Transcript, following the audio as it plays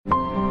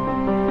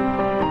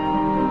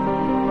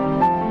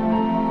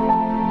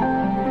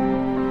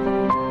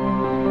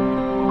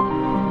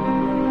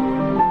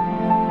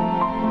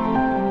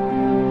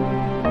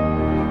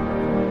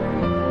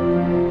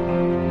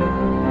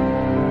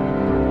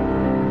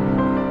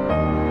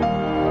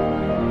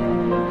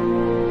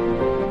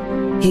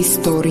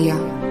História,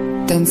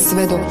 ten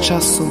svedok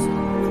času,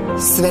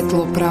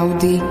 svetlo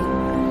pravdy,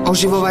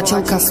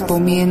 oživovateľka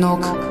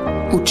spomienok,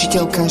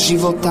 učiteľka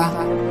života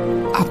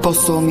a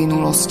posol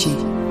minulosti.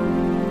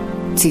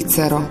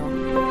 Cicero.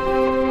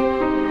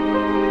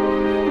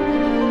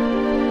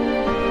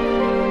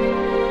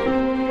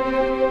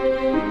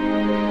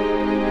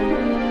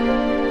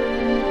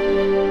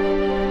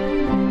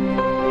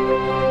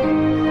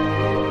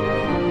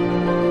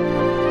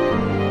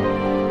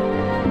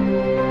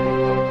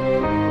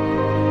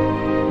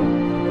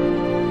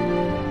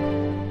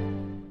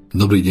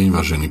 Dobrý deň,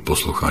 vážení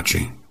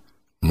poslucháči.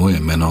 Moje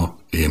meno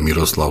je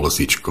Miroslav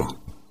Lesičko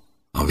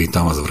a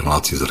vítam vás v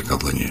relácii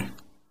Zrkadlenie.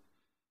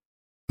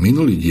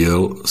 Minulý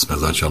diel sme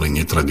začali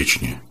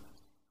netradične,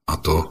 a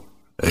to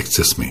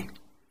excesmi,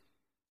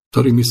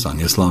 ktorými sa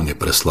neslávne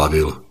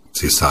preslavil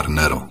cisár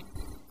Nero.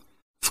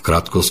 V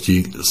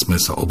krátkosti sme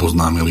sa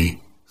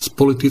oboznámili s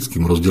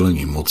politickým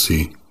rozdelením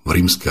moci v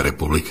Rímskej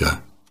republike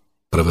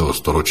 1.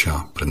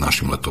 storočia pred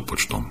našim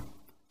letopočtom.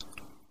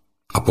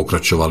 A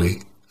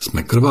pokračovali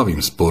sme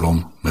krvavým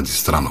sporom medzi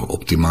stranou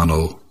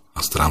optimánov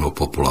a stranou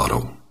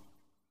populárov,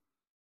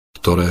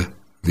 ktoré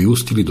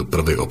vyústili do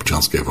prvej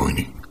občianskej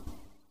vojny.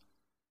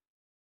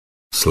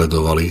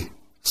 Sledovali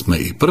sme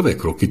i prvé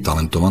kroky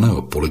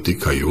talentovaného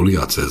politika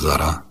Julia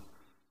Cezara,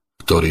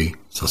 ktorý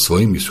sa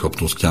svojimi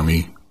schopnosťami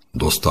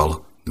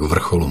dostal k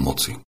vrcholu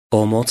moci.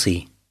 O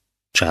moci.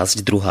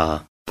 Časť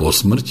 2. Po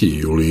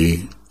smrti Julii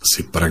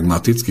si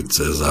pragmatický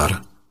Cezar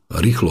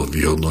rýchlo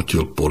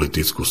vyhodnotil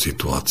politickú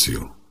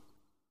situáciu.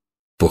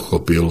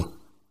 Pochopil,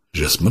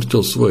 že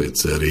smrťou svojej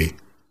dcery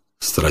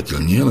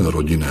stratil nielen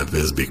rodinné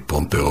väzby k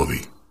Pompeovi,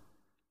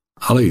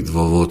 ale i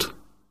dôvod,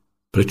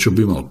 prečo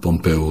by mal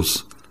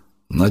Pompeius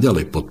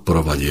naďalej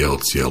podporovať jeho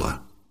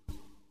ciele.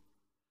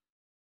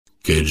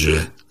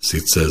 Keďže si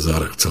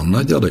Cezar chcel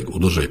naďalej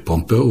udržať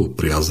Pompeovú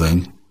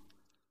priazeň,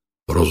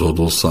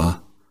 rozhodol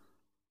sa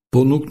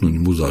ponúknuť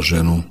mu za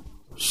ženu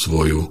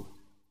svoju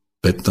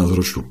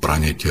 15-ročnú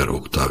pranetier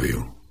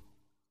Oktaviu,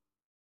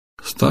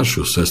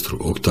 staršiu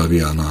sestru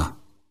Oktaviana,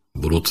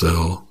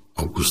 budúceho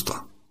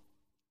Augusta,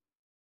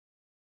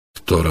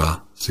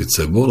 ktorá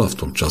síce bola v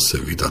tom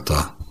čase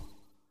vydatá,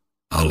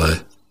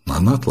 ale na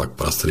nátlak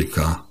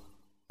prastrika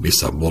by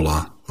sa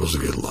bola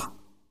rozviedla.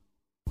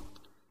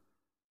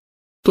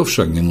 To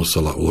však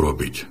nemusela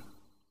urobiť,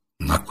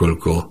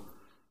 nakoľko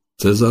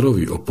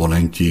Cezarovi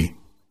oponenti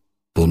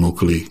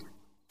ponúkli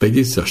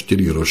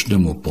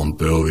 54-ročnému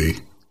Pompeovi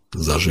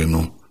za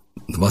ženu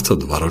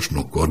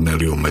 22-ročnú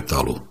Kornéliu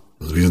Metalu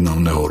z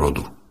významného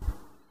rodu.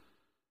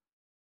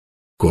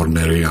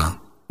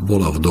 Kornélia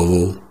bola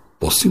vdovou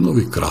po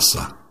synovi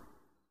Krasa,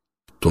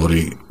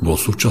 ktorý bol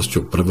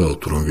súčasťou prvého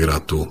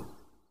triumvirátu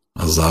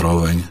a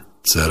zároveň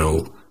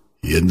dcerou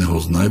jedného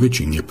z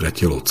najväčších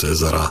nepriateľov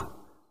Cezara,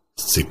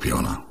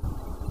 Scipiona.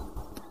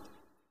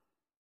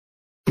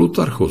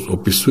 Plutarchos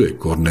opisuje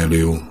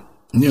Kornéliu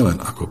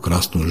nielen ako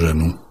krásnu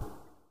ženu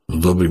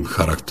s dobrým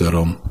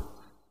charakterom,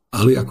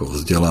 ale ako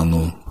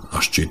vzdelanú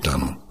a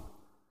ščítanú,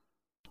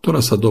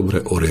 ktorá sa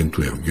dobre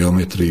orientuje v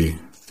geometrii,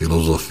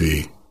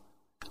 filozofii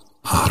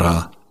a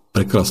hrá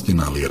prekrásne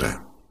na líre.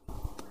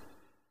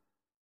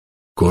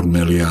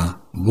 Kornélia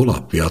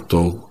bola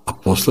 5. a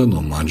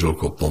poslednou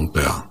manželkou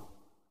Pompea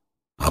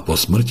a po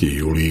smrti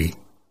Julii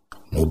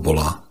mu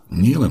bola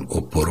nielen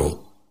oporou,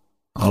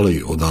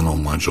 ale i oddanou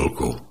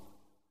manželkou.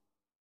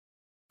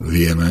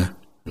 Vieme,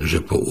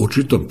 že po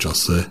určitom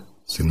čase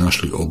si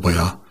našli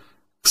obaja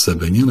k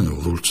sebe nielen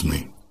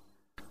vrúcný,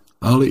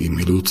 ale i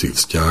milujúci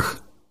vzťah,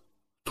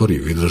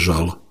 ktorý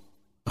vydržal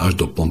až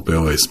do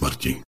Pompeovej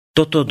smrti.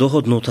 Toto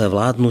dohodnuté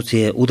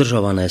vládnutie,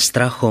 udržované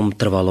strachom,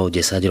 trvalo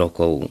 10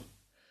 rokov.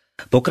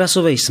 Po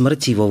Krasovej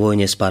smrti vo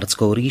vojne s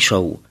Partskou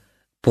ríšou,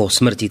 po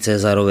smrti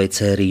Cezarovej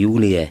céry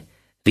Júlie,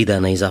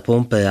 vydanej za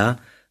Pompea,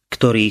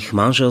 ktorých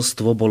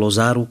manželstvo bolo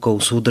zárukou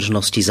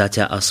súdržnosti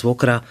zaťa a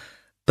svokra,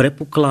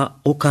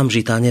 prepukla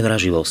okamžitá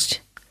nevraživosť.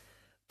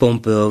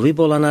 Pompeovi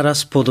bola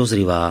naraz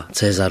podozrivá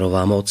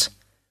Cezarová moc.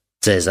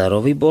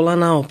 Cezarovi bola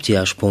na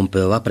obtiaž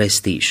Pompeova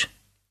prestíž.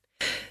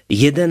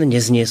 Jeden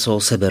nezniesol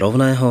sebe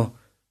rovného,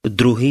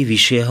 druhý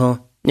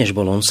vyššieho, než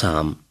bol on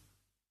sám.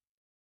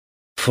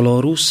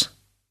 Florus,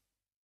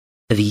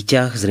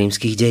 výťah z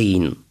rímskych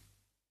dejín.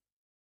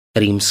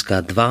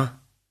 Rímska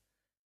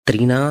 2,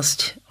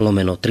 13/13,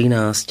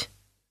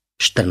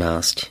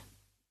 14.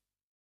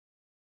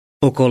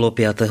 Okolo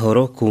 5.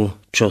 roku,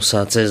 čo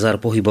sa Cezar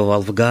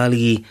pohyboval v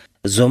Gálii,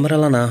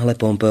 zomrela náhle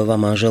Pompeova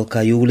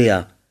manželka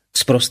Júlia,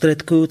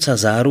 sprostredkujúca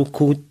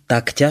záruku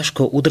tak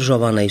ťažko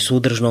udržovanej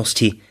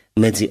súdržnosti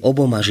medzi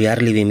oboma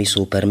žiarlivými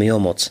súpermi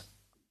o moc.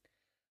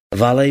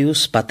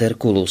 Valejus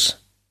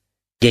Paterculus,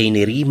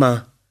 Dejiny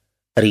Ríma,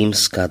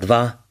 Rímska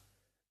 2,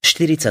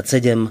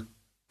 47/2.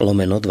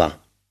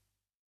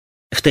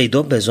 V tej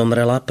dobe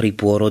zomrela pri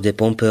pôrode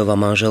Pompeova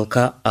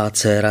manželka a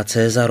dcéra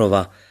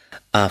Cézarova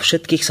a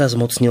všetkých sa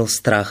zmocnil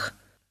strach,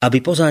 aby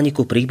po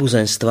zániku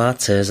príbuzenstva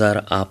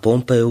Cézar a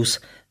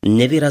Pompeius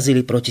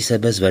nevyrazili proti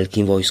sebe s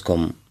veľkým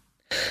vojskom.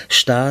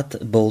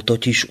 Štát bol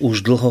totiž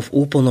už dlho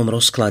v úplnom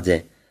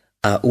rozklade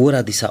a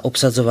úrady sa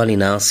obsadzovali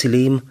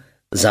násilím,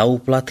 za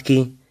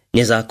úplatky,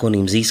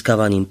 nezákonným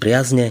získavaním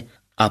priazne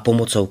a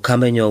pomocou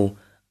kameňov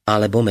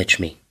alebo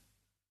mečmi.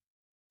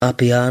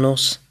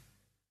 Appianos,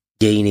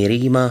 dejiny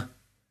Ríma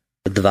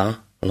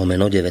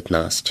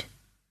 2/19.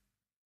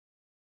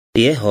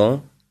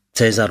 Jeho,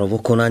 Cézarovo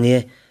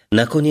konanie,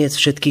 nakoniec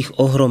všetkých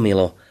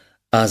ohromilo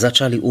a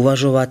začali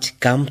uvažovať,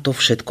 kam to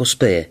všetko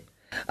speje.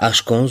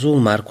 Až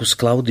konzul Marcus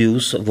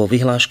Claudius vo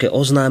vyhláške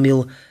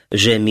oznámil,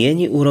 že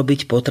mieni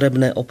urobiť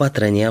potrebné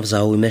opatrenia v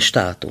záujme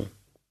štátu.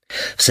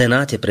 V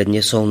Senáte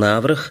predniesol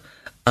návrh,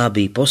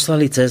 aby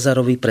poslali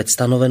Cézarovi pred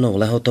stanovenou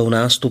lehotou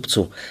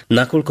nástupcu,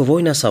 nakoľko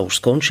vojna sa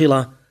už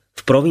skončila,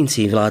 v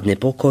provincii vládne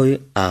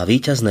pokoj a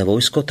víťazné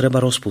vojsko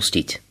treba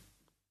rozpustiť.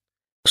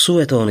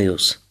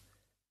 Suetonius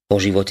o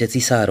živote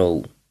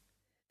cisárov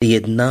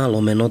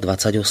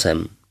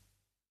 1/28.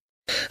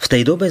 V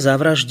tej dobe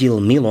zavraždil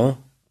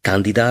Milo,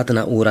 kandidát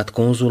na úrad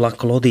konzula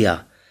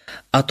Klodia,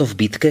 a to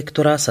v bitke,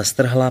 ktorá sa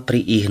strhla pri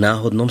ich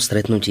náhodnom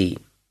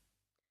stretnutí.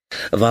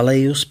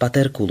 Valerius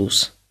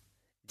Paterculus,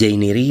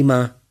 dejiny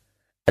Ríma,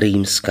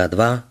 Rímska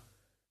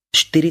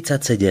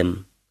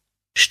 2/47-4.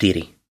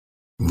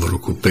 V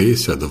roku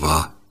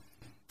 52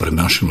 pred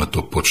našim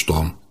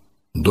letopočtom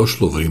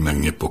došlo v Ríme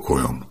k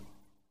nepokojom,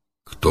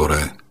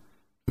 ktoré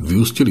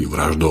vyústili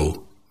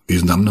vraždou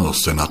významného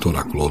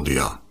senátora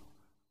Klodia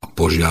a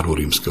požiaru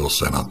rímskeho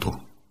senátu.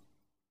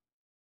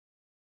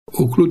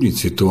 Ukľudniť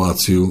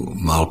situáciu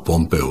mal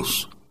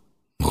Pompeius,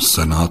 no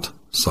senát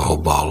sa ho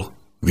bál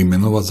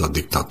vymenovať za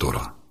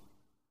diktátora.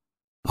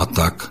 A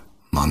tak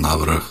na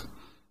návrh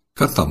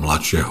Kata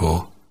mladšieho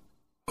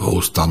ho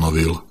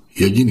ustanovil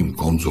jediným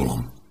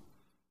konzulom,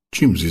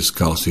 čím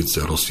získal síce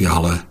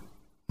rozsiahle,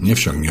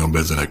 nevšak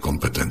neobmedzené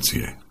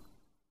kompetencie.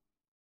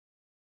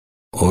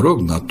 O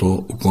rok na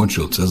to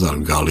ukončil Cezar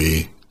v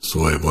Galii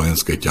svoje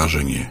vojenské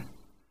ťaženie,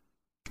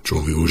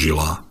 čo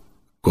využila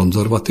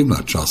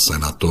konzervatívna časť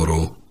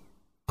senátorov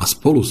a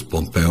spolu s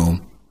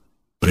Pompeom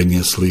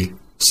priniesli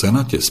v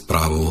senáte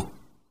správu,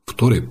 v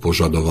ktorej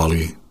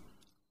požadovali,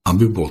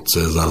 aby bol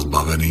Cezar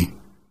zbavený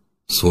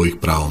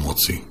svojich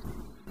právomocí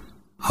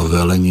a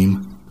velením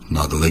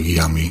nad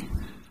legiami,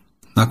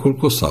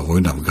 nakoľko sa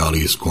vojna v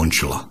Galii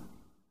skončila.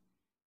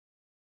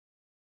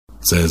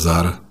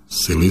 Cezar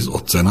si list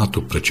od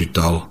senátu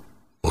prečítal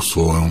o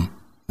svojom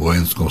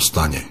vojenskom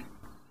stane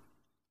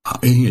a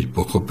hneď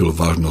pochopil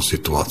vážnosť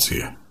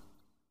situácie.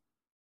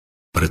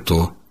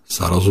 Preto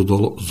sa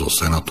rozhodol so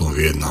senátom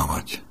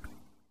vyjednávať.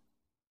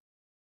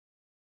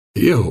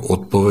 Jeho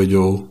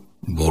odpoveďou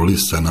bol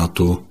list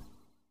senátu,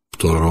 v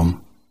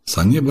ktorom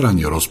sa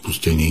nebráni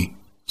rozpustení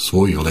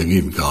svojich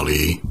legií v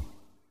Galii,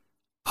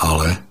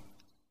 ale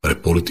pre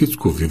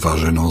politickú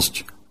vyváženosť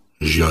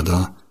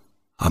žiada,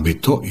 aby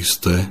to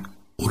isté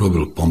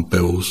urobil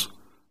Pompeius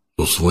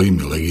so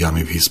svojimi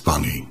legiami v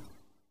Hispánii.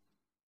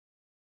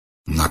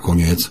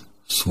 Nakoniec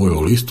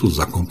svojho listu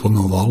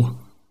zakomponoval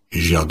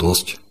i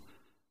žiadosť,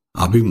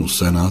 aby mu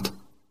senát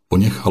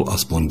ponechal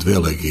aspoň 2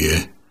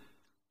 legie,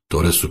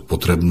 ktoré sú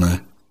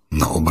potrebné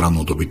na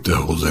obranu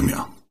dobytého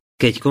územia.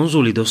 Keď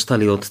konzuli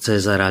dostali od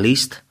Cézara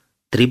list,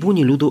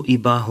 tribúni ľudu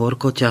iba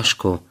horko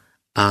ťažko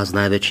a s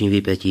najväčším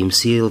vypätím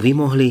síl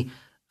vymohli,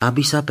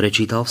 aby sa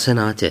prečítal v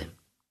senáte.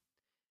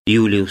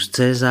 Julius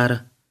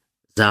Cézar,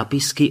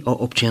 zápisky o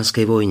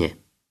občianskej vojne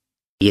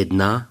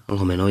 1/1.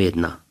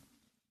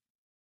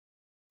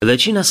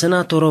 Väčšina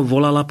senátorov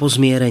volala po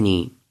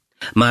zmierení.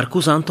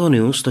 Marcus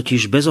Antonius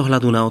totiž bez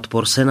ohľadu na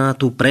odpor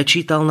senátu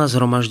prečítal na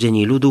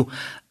zhromaždení ľudu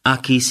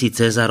akýsi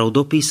Cézarov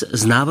dopis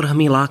s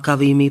návrhmi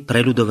lákavými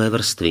pre ľudové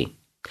vrstvy.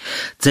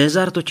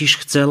 Cézar totiž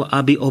chcel,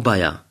 aby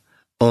obaja,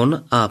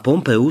 on a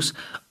Pompeius,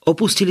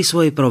 opustili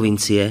svoje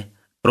provincie,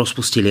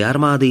 rozpustili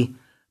armády,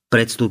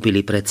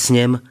 predstúpili pred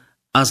snem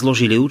a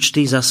zložili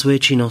účty za svoje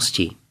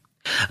činnosti.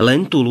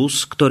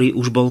 Lentulus, ktorý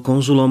už bol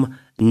konzulom,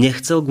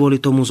 nechcel kvôli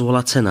tomu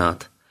zvolať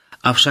senát.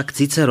 Avšak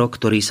Cicero,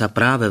 ktorý sa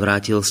práve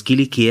vrátil z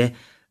Kilikie,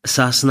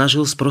 sa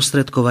snažil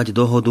sprostredkovať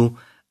dohodu,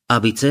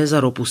 aby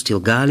Cézar opustil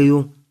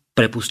Gáliu,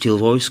 prepustil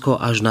vojsko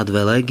až na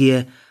 2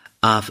 légie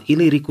a v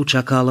Ilíriku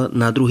čakal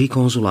na druhý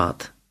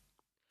konzulát.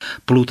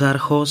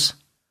 Plutarchos,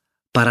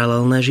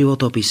 paralelné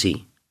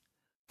životopisy,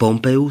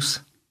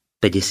 Pompeius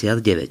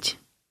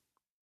 59.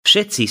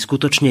 Všetci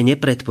skutočne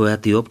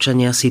nepredpojatí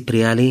občania si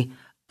prijali,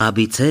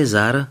 aby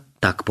Cézar,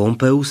 tak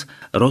Pompeius,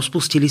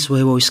 rozpustili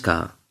svoje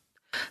vojská.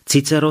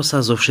 Cicero sa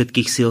zo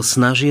všetkých síl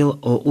snažil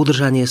o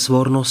udržanie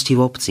svornosti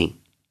v obci.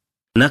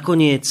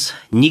 Nakoniec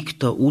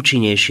nikto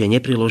účinnejšie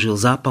nepriložil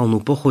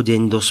zápalnú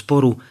pochodeň do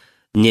sporu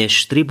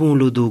než tribún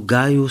ľudu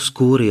Gaius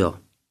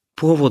Curio,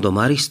 pôvodom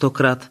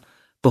aristokrat,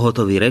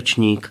 pohotový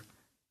rečník,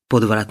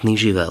 podvratný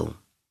živel.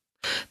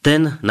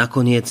 Ten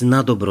nakoniec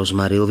nadobro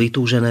zmaril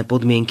vytúžené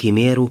podmienky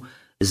mieru,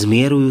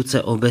 zmierujúce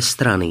obe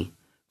strany,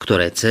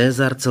 ktoré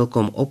Cézar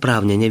celkom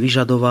oprávne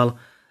nevyžadoval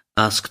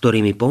a s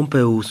ktorými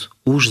Pompeius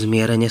už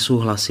zmierene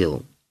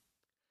súhlasil.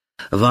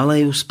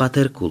 Valerius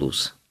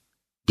Paterculus,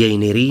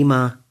 dejiny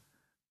Ríma,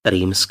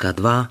 Rímska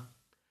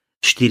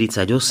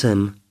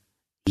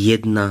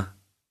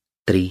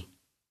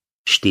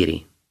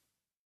 2/48-1-3-4.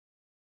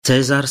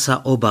 Cezar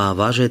sa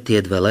obáva, že tie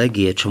 2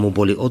 légie, čo mu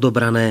boli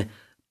odobrané,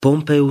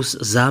 Pompejus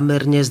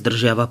zámerne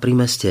zdržiava pri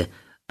meste,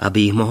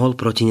 aby ich mohol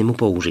proti nemu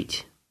použiť.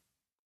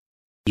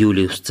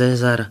 Julius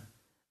Cezar,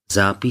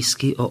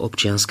 zápisky o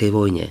občianskej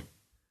vojne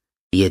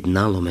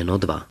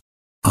 1/2.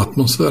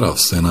 Atmosféra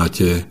v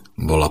Senáte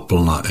bola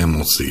plná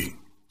emócií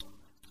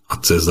a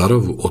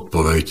Cezarovú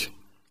odpoveď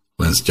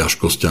len s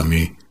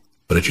ťažkosťami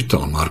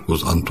prečítal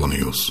Marcus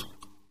Antonius.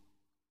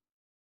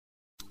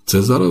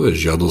 Cezarove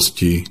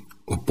žiadosti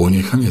o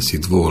ponechanie si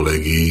 2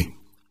 légií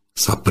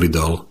sa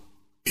pridal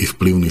i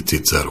vplyvný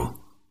Cicero.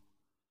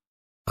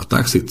 A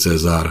tak si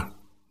Cezar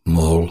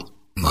mohol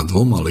nad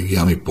 2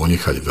 legiami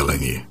ponechať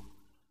velenie,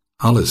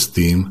 ale s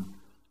tým,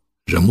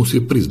 že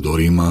musí prísť do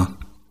Ríma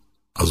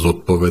a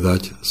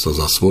zodpovedať sa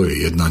za svoje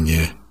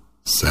jednanie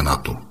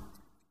Senátu.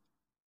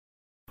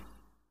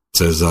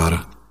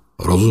 Cezar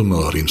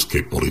rozumel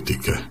rímskej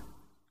politike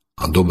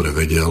a dobre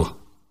vedel,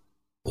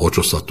 o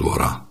čo sa tu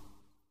hrá.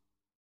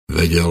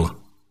 Vedel,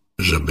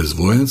 že bez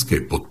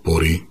vojenskej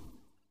podpory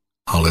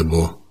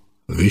alebo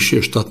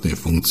vyššie štátnej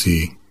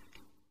funkcii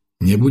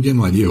nebude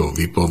mať jeho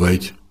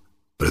výpoveď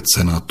pred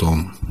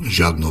Senátom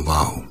žiadnu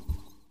váhu.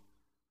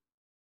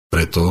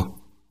 Preto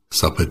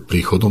sa pred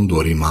príchodom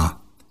do Ríma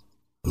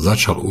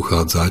začal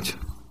uchádzať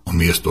o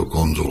miesto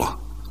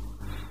konzula,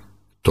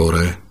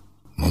 ktoré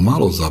mu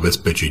malo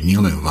zabezpečiť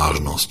nielen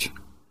vážnosť,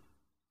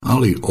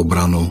 ale i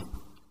obranu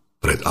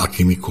pred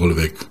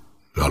akýmikoľvek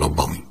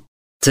žalobami.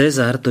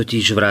 Cezar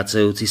totiž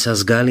vracajúci sa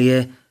z Galie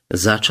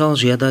začal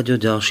žiadať o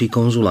ďalší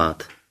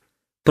konzulát.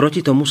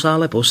 Proti tomu sa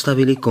ale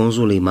postavili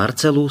konzuli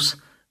Marcellus,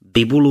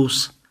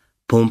 Bibulus,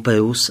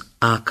 Pompeius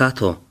a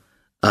Cato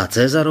a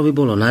Cezarovi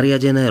bolo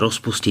nariadené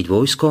rozpustiť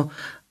vojsko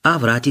a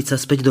vrátiť sa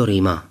späť do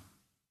Ríma.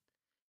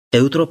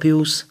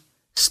 Eutropius,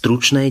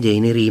 stručnej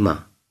dejiny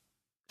Ríma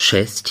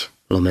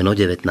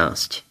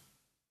 6/19.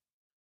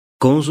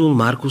 Konzul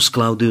Marcus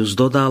Claudius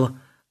dodal,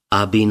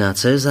 aby na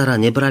Cezara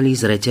nebrali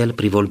zreteľ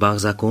pri voľbách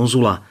za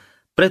konzula,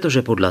 pretože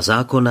podľa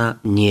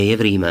zákona nie je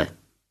v Ríme.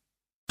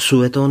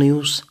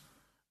 Suetonius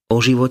o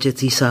živote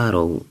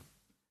cisárov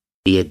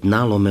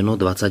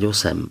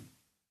 1/28.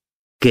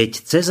 Keď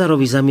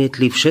Cezarovi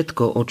zamietli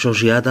všetko, o čo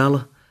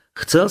žiadal,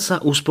 chcel sa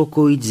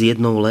uspokojiť s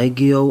 1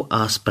 légiou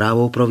a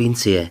správou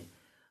provincie,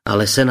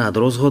 ale Senát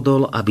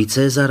rozhodol, aby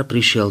Cezar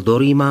prišiel do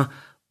Ríma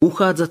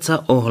uchádzať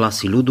sa o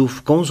hlasy ľudu v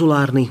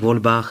konzulárnych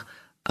voľbách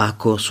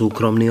ako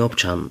súkromný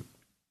občan.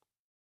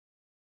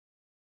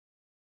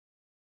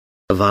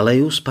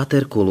 Valleius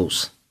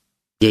Paterculus,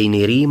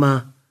 dejiny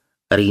Ríma,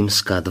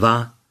 Rímska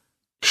 2,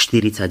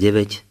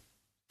 49,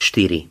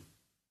 4.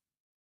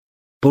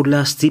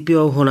 Podľa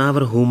Scipiovho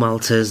návrhu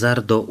mal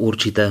Cezar do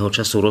určitého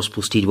času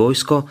rozpustiť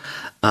vojsko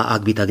a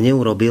ak by tak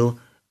neurobil,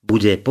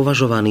 bude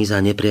považovaný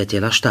za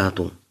nepriateľa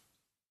štátu.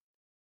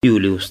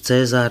 Julius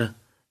Cezar,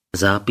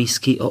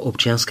 zápisky o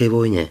občianskej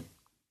vojne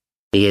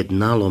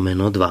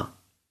 1/2.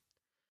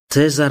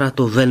 Cezara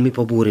to veľmi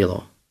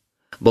pobúrilo.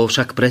 Bol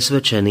však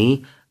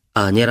presvedčený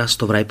a neraz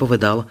to vraj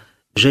povedal,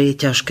 že je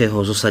ťažké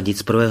ho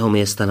zosadiť z prvého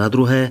miesta na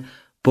druhé,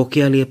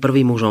 pokiaľ je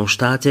prvým mužom v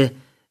štáte,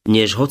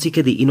 než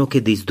hocikedy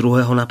inokedy z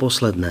druhého na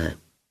posledné.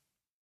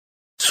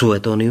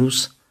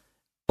 Suetonius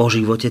o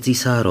živote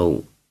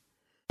cisárov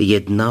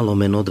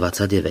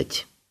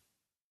 1/29.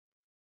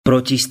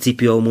 Proti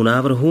Scipiovmu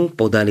návrhu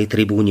podali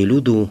tribúni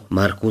ľudu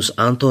Marcus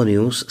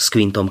Antonius s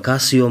Quintom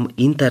Cassiom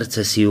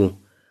intercesiu,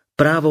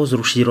 právo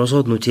zrušiť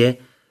rozhodnutie,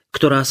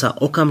 ktorá sa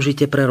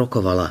okamžite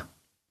prerokovala.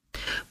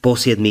 Po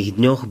 7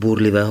 dňoch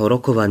búrlivého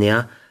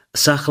rokovania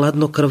sa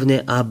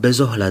chladnokrvne a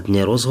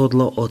bezohľadne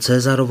rozhodlo o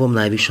Cezarovom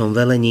najvyššom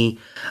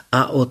velení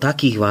a o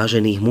takých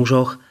vážených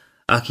mužoch,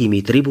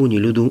 akými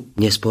tribúni ľudu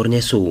nesporne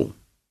sú.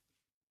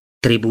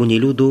 Tribúni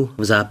ľudu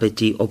v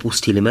zápätí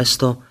opustili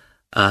mesto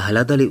a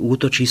hľadali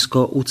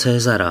útočisko u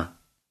Cezara.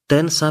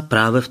 Ten sa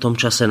práve v tom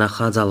čase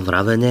nachádzal v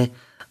Ravene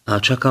a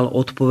čakal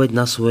odpoveď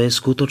na svoje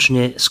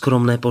skutočne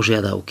skromné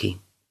požiadavky.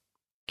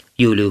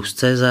 Julius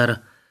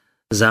Cezar,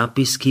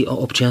 zápisky o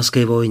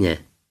občianskej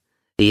vojne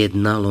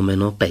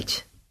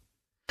 1/5.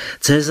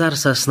 Cezar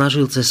sa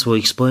snažil cez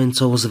svojich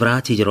spojencov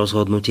zvrátiť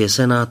rozhodnutie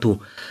Senátu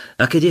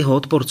a keď jeho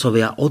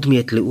odporcovia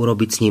odmietli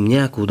urobiť s ním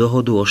nejakú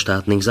dohodu o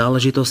štátnych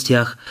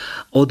záležitostiach,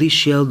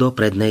 odišiel do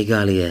prednej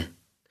Gálie.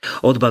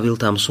 Odbavil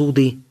tam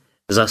súdy,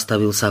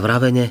 zastavil sa v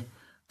Ravene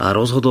a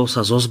rozhodol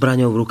sa so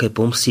zbraňou v ruke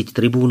pomstiť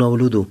tribúnov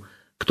ľudu,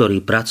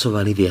 ktorí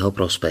pracovali v jeho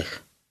prospech.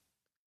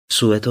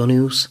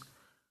 Suetonius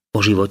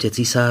o živote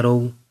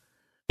cisárov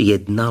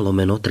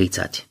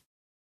 1/30.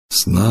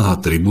 Snaha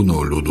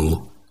tribúnov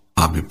ľudu,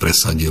 aby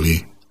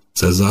presadili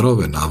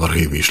Cezarove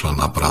návrhy, vyšla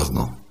na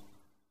prázdno.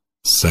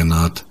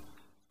 Senát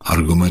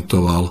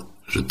argumentoval,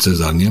 že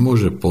Cezar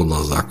nemôže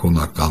podľa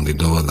zákona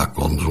kandidovať na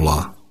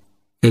konzula,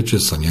 keďže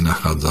sa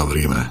nenachádza v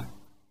Ríme.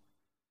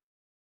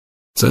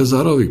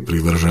 Cezarovi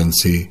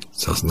privrženci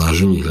sa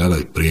snažili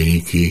hľadať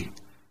prieniky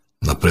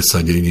na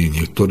presadenie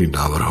niektorých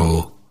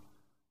návrhov,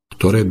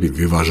 ktoré by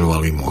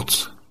vyvažovali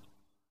moc.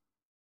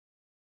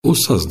 Už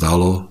sa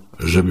zdalo,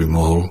 že by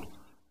mohol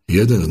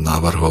jeden z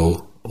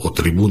návrhov o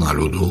tribúna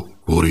ľudu,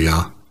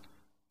 Kúria,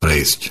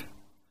 prejsť.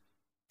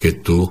 keď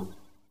tu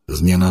z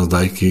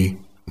nenazdajky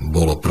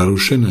bolo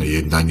prerušené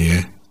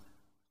jednanie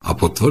a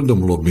po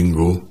tvrdom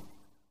lobingu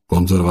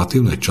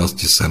konzervatívnej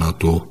časti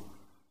Senátu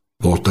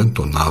bol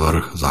tento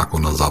návrh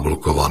zákona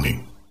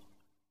zablokovaný.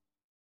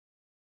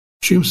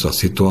 Čím sa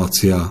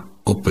situácia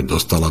opäť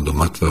dostala do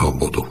mŕtvého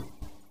bodu.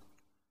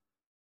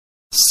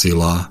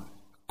 Sila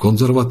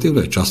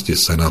konzervatívnej časti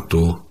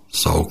Senátu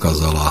sa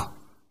ukázala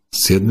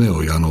 7.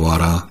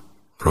 januára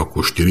roku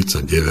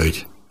 49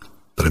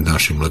 pred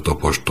našim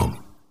letopočtom,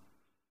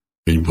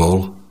 keď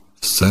bol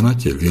v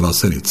Senáte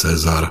vyhlásený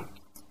Cézar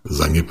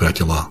za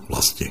nepriateľa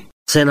vlasti.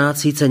 Senát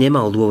síce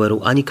nemal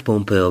dôveru ani k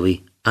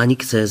Pompejovi, ani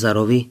k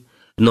Cézarovi,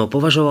 no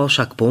považoval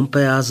však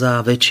Pompeja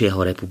za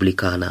väčšieho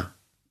republikána.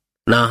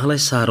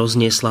 Náhle sa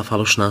rozniesla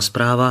falošná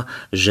správa,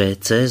 že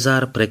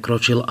Cézar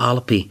prekročil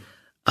Alpy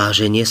a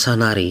ženie sa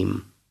na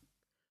Rím.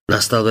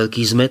 Nastal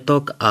veľký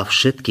zmätok a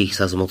všetkých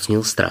sa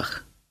zmocnil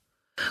strach.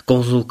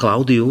 Konzul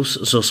Claudius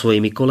so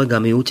svojimi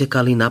kolegami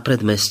utekali na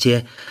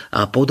predmestie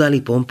a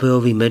podali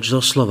Pompejovi meč so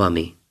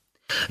slovami: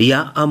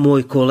 Ja a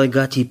môj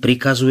kolega ti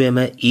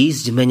prikazujeme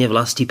ísť v mene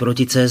vlasti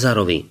proti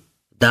Cézarovi.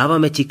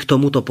 Dávame ti k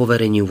tomuto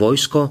povereniu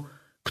vojsko,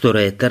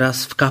 ktoré je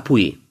teraz v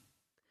Kapuji.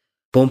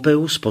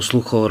 Pompejus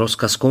posluchol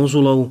rozkaz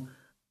konzulov,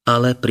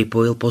 ale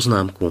pripojil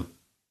poznámku: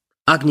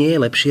 Ak nie je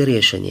lepšie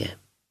riešenie.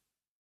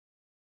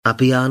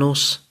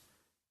 Appianos,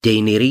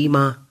 Dejiny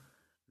Ríma,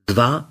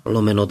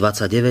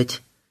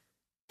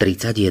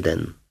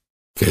 2/29-31.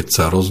 Keď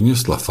sa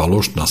rozniesla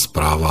falošná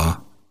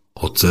správa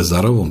o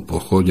Cezarovom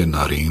pochode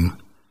na Rím,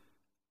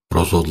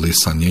 rozhodli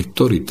sa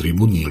niektorí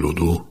tribúni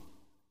ľudu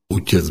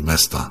utiecť z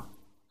mesta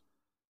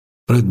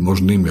pred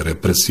možnými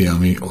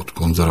represiami od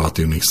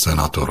konzervatívnych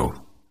senátorov.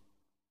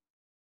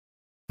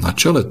 Na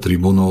čele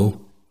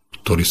tribunov,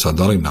 ktorí sa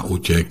dali na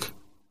útek,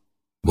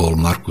 bol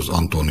Marcus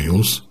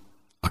Antonius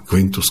a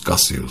Quintus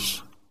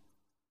Cassius.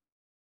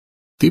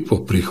 Tí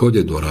po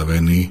príchode do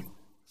Raveny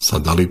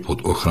sa dali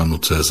pod ochranu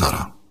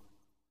Cézara.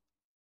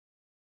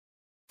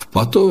 V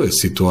patovej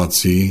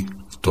situácii,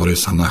 v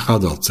ktorej sa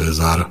nachádzal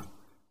Cézar,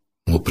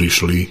 mu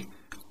prišli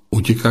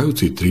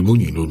utekajúci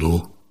tribúni ľudu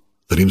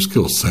z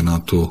Rímskeho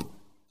senátu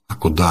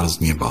ako dar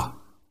z neba.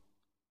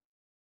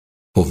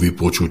 Po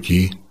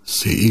vypočutí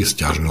si ich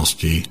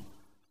sťažností,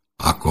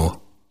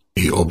 ako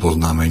i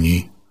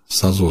oboznámení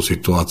sa so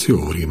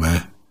situáciou v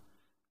Ríme,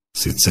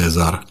 si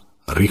Cézar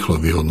rýchlo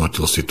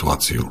vyhodnotil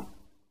situáciu.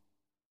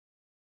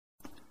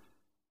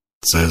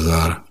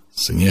 Cézar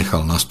si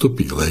nechal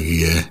nastúpiť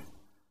légie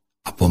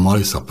a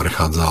pomaly sa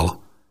prechádzal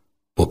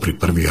popri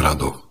prvých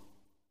radoch,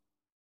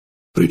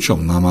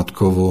 pričom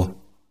námatkovo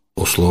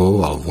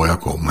oslovoval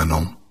vojakov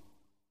menom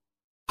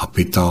a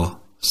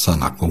pýtal sa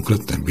na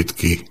konkrétne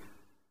bitky,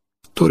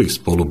 ktorí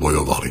spolu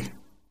bojovali.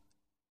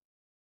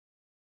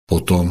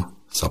 Potom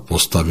sa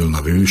postavil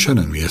na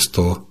vyvýšené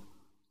miesto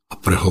a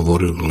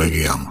prehovoril k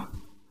legiám,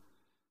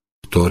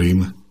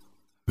 ktorým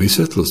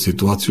vysvetlil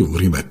situáciu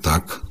v Ríme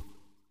tak,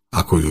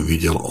 ako ju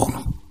videl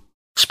on.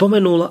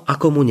 Spomenul,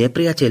 ako mu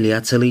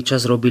nepriatelia celý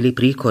čas robili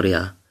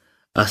príkoria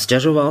a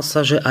sťažoval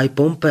sa, že aj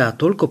Pompeja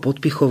toľko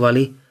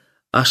podpichovali,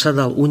 až sa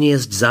dal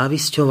uniesť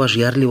závisťou a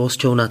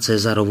žiarlivosťou na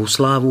Cézarovú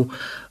slávu,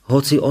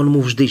 hoci on mu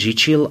vždy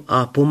žičil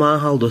a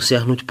pomáhal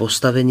dosiahnuť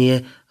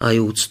postavenie a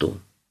úctu.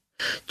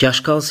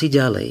 Ťažkal si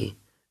ďalej,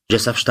 že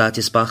sa v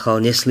štáte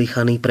spáchal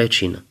neslýchaný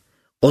prečin.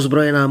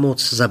 Ozbrojená moc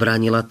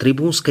zabránila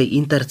tribúnskej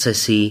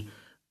intercesii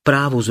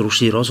právu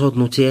zrušiť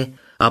rozhodnutie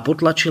a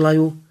potlačila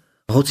ju,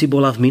 hoci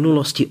bola v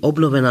minulosti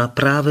obnovená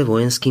práve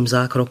vojenským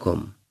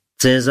zákrokom.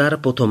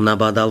 Cézar potom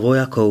nabádal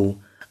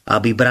vojakov,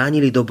 aby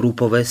bránili dobrú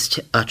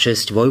povesť a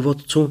česť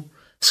vojvodcu,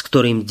 s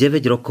ktorým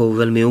 9 rokov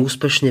veľmi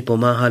úspešne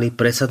pomáhali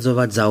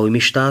presadzovať záujmy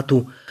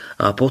štátu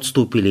a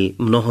podstúpili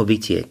mnoho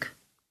bitiek.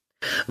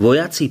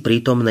 Vojaci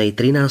prítomnej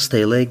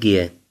 13.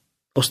 légie,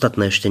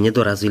 ostatné ešte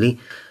nedorazili,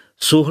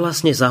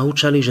 súhlasne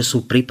zahučali, že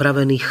sú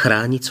pripravení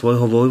chrániť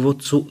svojho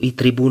vojvodcu i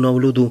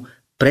tribúnov ľudu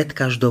pred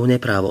každou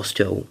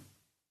neprávosťou.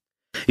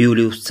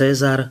 Julius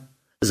Cézar,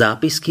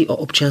 zápisky o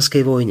občianskej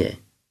vojne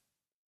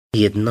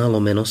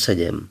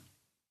 1/7.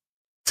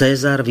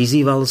 Cézar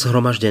vyzýval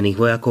zhromaždených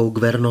vojakov k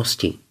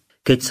vernosti.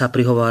 Keď sa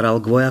prihováral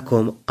k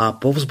vojakom a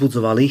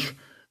povzbudzoval ich,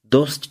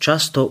 dosť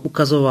často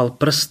ukazoval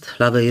prst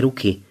ľavej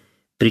ruky,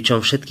 pričom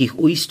všetkých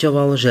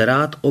uisťoval, že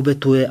rád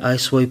obetuje aj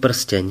svoj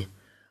prsteň,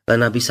 len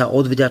aby sa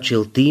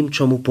odvďačil tým,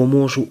 čo mu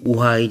pomôžu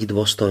uhájiť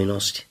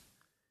dôstojnosť.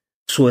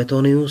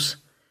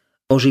 Suetonius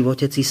o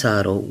živote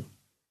cisárov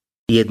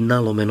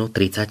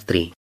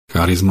 1/33.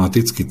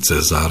 Charizmatický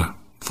Cézar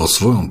vo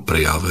svojom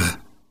prejave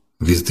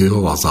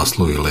vyzdvihoval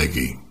zásluhy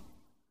légií,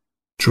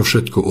 čo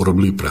všetko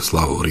urobili pre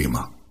slavu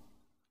Ríma.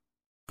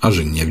 A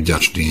že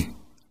nevďační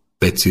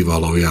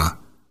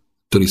pecivalovia,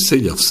 ktorí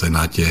sedia v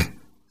senáte,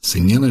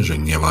 si nielenže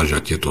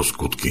nevážia tieto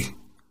skutky,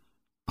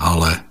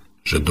 ale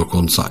že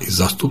dokonca i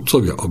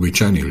zastupcovia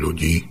obyčajných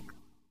ľudí,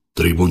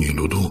 tribúni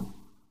ľudu,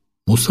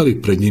 museli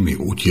pred nimi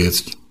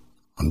utiecť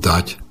a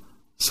dať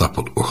sa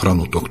pod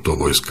ochranu tohto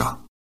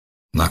vojska.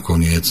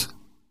 Nakoniec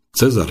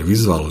Cézar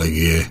vyzval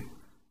legie,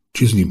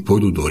 či s ním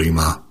pôjdu do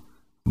Ríma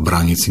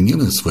brániť si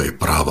nielen svoje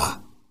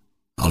práva,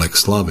 ale k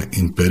sláve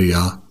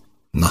impéria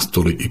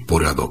nastoliť i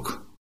poriadok,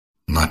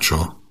 na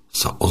čo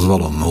sa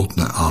ozvalo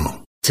mohutné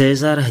áno.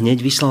 Cézar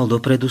hneď vyslal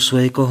dopredu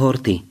svoje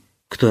kohorty,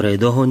 ktoré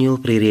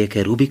dohonil pri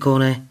rieke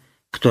Rubikóne,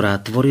 ktorá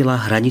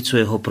tvorila hranicu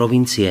jeho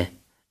provincie.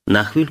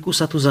 Na chvíľku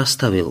sa tu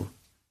zastavil.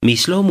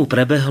 Mysľou mu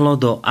prebehlo,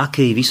 do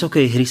akej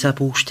vysokej hry sa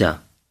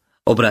púšťa.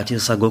 Obrátil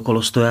sa k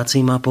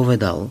okolostojacím a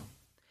povedal: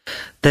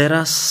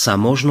 teraz sa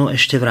možno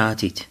ešte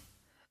vrátiť.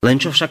 Len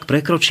čo však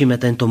prekročíme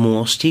tento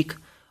môstik,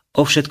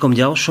 o všetkom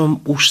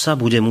ďalšom už sa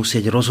bude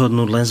musieť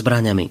rozhodnúť len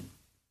zbraňami.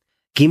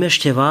 Kým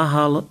ešte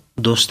váhal,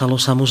 dostalo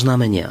sa mu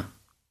znamenia.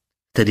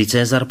 Tedy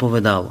Cézar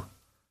povedal: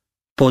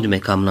 poďme,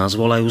 kam nás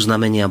volajú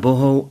znamenia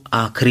bohov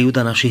a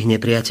krivda našich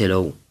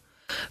nepriateľov.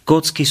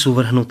 Kocky sú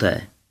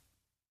vrhnuté.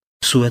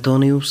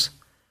 Suetonius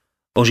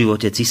o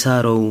živote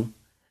cisárov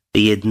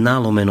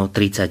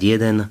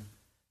 1/31-32.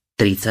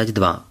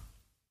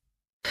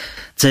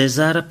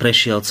 Cézar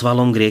prešiel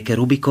cvalom k rieke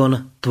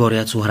Rubikon,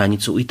 tvoriacu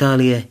hranicu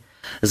Itálie,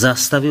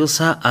 zastavil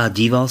sa a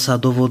díval sa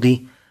do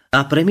vody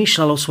a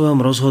premýšľal o svojom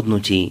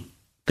rozhodnutí,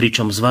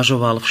 pričom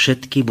zvažoval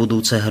všetky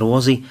budúce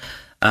hrôzy,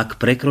 ak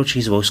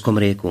prekročí s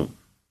vojskom rieku.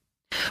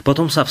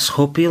 Potom sa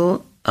vschopil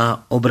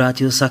a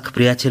obrátil sa k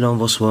priateľom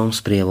vo svojom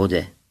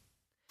sprievode.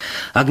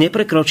 Ak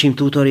neprekročím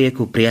túto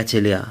rieku,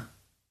 priatelia,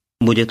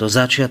 bude to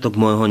začiatok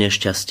môjho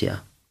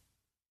nešťastia.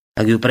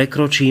 Ak ju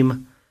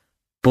prekročím,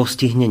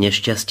 postihne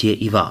nešťastie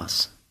i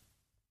vás.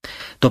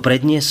 To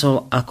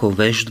predniesol ako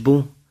veštbu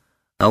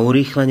a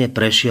urýchlene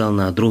prešiel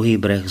na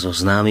druhý breh so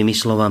známymi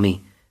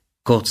slovami: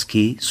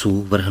 kocky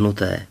sú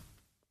vrhnuté.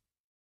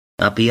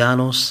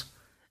 Appianos,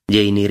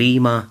 dejiny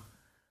Ríma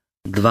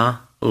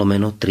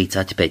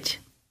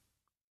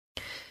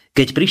 2/35.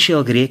 Keď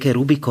prišiel k rieke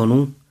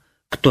Rubikonu,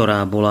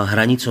 ktorá bola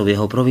hranicou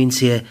jeho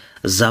provincie,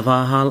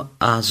 zaváhal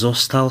a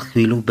zostal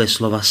chvíľu bez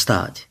slova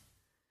stáť.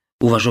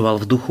 Uvažoval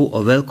v duchu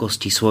o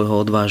veľkosti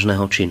svojho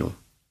odvážneho činu.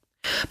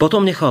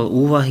 Potom nechal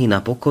úvahy na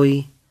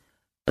pokoji,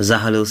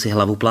 zahalil si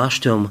hlavu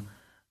plášťom,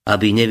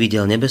 aby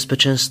nevidel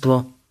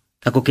nebezpečenstvo,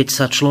 ako keď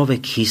sa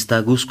človek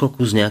chystá k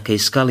úskoku z nejakej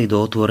skaly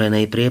do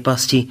otvorenej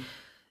priepasti,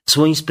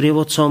 svojim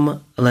sprievodcom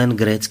len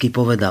grécky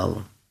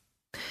povedal: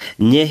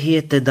 nech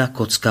je teda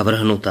kocka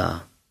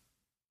vrhnutá.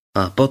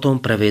 A potom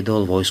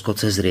previedol vojsko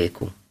cez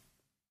rieku.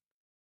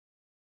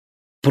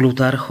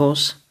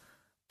 Plutarchos,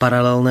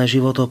 paralelné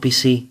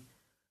životopisy,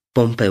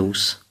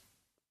 Pompeius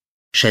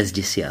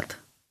 60.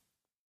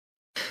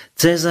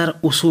 Cézar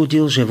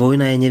usúdil, že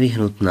vojna je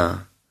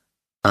nevyhnutná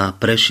a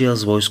prešiel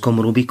s vojskom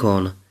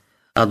Rubikón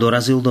a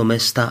dorazil do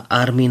mesta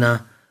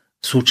Armina,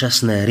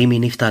 súčasné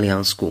Rimini v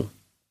Taliansku.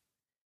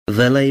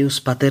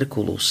 Velleius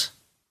Paterculus,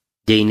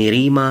 dejiny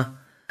Ríma,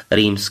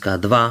 Rímska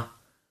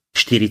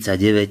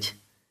 2/49-4.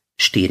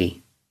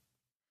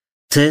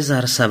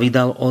 Cézar sa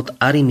vydal od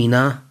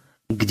Arimina,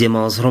 kde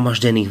mal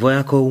zhromaždených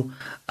vojakov,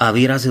 a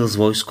vyrazil s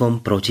vojskom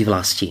proti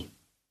vlasti.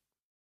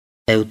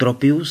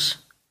 Eutropius,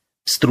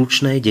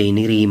 stručné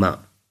dejiny Ríma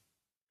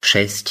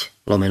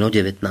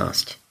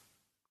 6/19.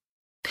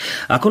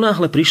 Ako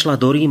náhle prišla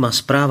do Ríma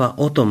správa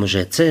o tom,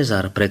 že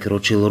Cézar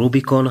prekročil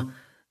Rubikon,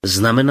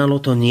 znamenalo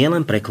to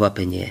nielen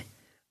prekvapenie,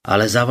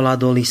 ale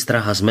zavládol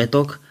strach a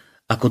zmätok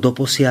ako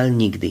doposiaľ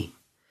nikdy.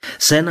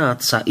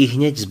 Senát sa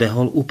ihneď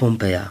zbehol u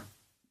Pompeja.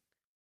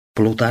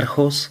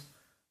 Plutarchos,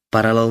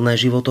 paralelné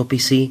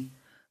životopisy,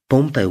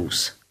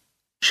 Pompeius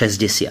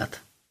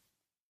 60.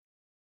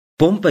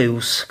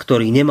 Pompeius,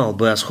 ktorý nemal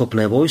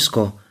bojaschopné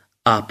vojsko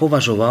a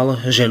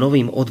považoval, že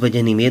novým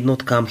odvedeným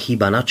jednotkám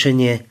chýba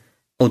nadšenie,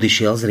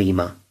 odišiel z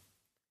Ríma.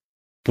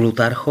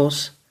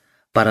 Plutarchos,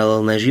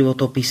 paralelné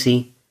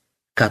životopisy,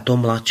 Cato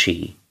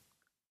mladší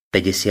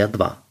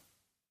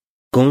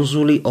 52.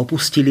 Konzuli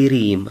opustili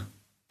Rím,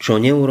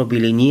 čo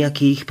neurobili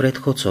nejakí ich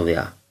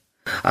predchodcovia,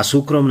 a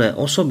súkromné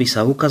osoby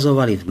sa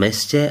ukazovali v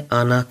meste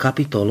a na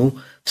kapitolu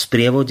v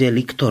sprievode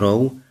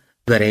liktorov,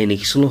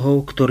 verejných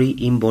sluhov,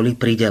 ktorí im boli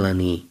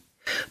pridelení.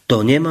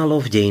 To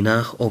nemalo v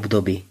dejinách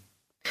obdoby.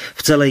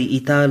 V celej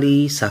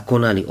Itálii sa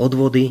konali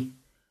odvody,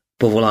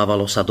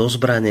 povolávalo sa do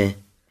zbrane.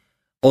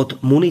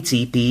 Od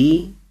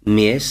municípií,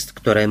 miest,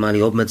 ktoré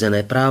mali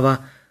obmedzené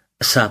práva,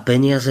 sa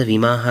peniaze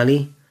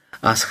vymáhali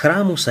a z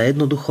chrámu sa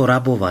jednoducho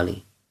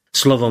rabovali.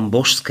 Slovom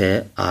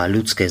božské a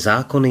ľudské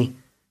zákony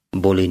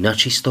boli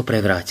načisto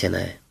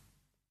prevrátené.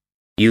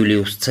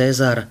 Julius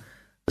Cézar,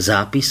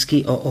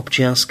 zápisky o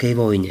občianskej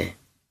vojne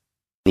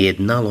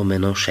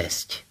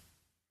 1/6.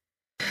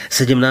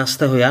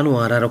 17.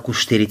 januára roku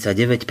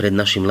 49 pred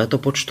našim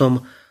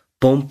letopočtom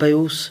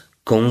Pompeius,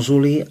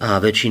 konzuli a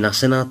väčšina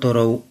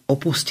senátorov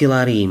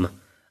opustila Rím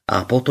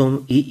a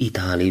potom i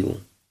Itáliu.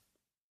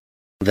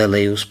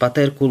 Velleius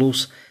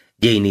Paterculus,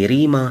 dejiny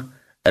Ríma,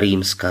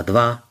 Rímska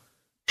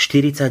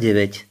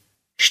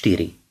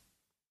 2/49-4.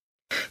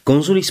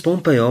 Konzuli s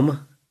Pompejom,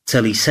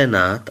 celý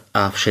senát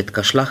a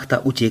všetka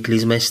šľachta utiekli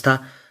z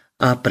mesta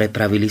a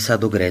prepravili sa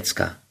do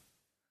Grécka.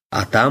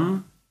 A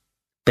tam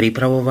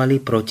pripravovali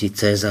proti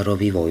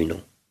Cézarovi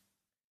vojnu.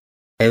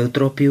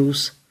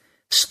 Eutropius,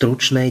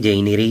 stručné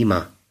dejiny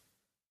Ríma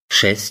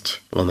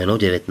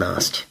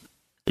 6/19.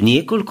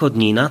 Niekoľko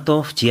dní na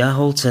to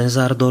vtiahol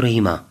Cézar do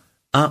Ríma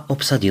a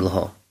obsadil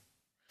ho.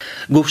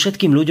 Ku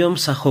všetkým ľuďom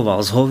sa choval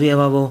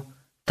zhovievavo,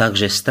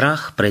 takže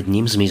strach pred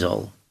ním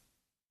zmizol.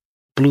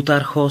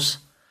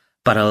 Plutarchos,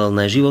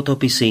 Paralelné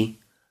životopisy,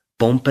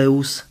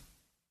 Pompeius,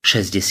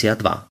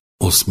 62.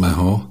 8.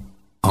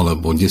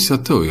 alebo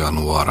 10.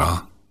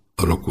 januára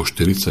roku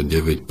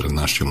 49 pred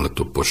našim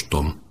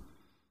letopočtom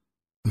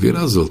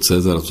vyrazil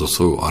Cezar so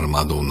svojou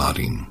armádou na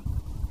Rím.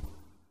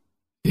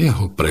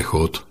 Jeho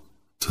prechod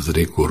cez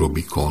rieku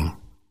Rubikon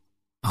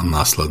a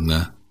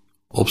následné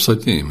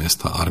obsadenie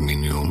mesta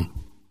Arminium,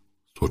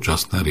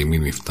 súčasné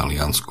Ríminy v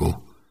Taliansku,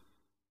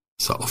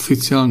 sa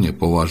oficiálne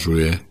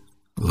považuje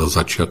za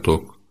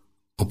začiatok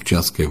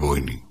občianskej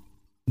vojny.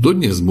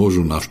 Dodnes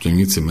môžu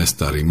návštevníci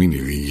mesta Ríminy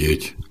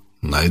vidieť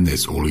na jednej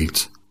z ulic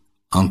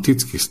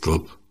antický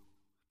stĺp,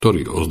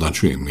 ktorý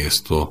označuje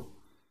miesto,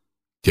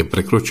 kde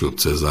prekročil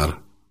Cezar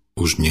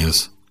už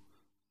dnes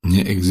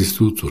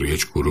neexistujúcu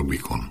riečku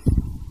Rubikon.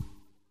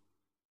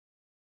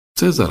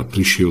 Cezar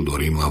prišiel do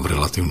Ríma v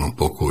relatívnom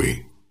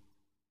pokoji,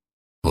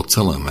 no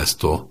celé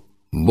mesto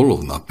bolo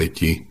v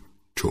napätí,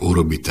 čo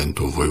urobí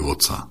tento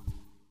vojvodca,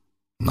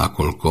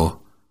 nakoľko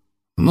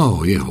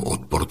mnoho jeho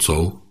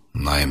odporcov,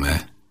 najmä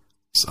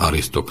z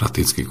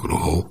aristokratických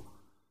kruhov,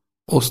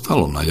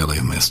 ostalo naďalej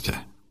v meste.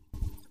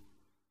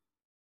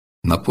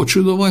 Na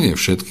počudovanie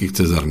všetkých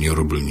Cezar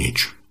nerobil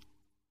nič,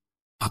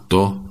 a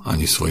to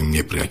ani svojim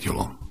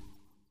nepriateľom.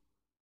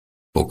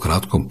 Po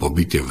krátkom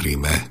pobyte v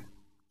Ríme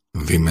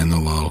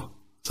vymenoval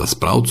za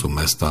správcu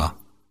mesta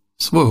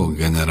svojho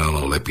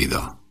generála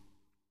Lepida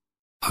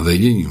a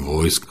vedením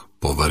vojsk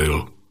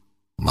poveril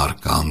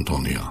Marka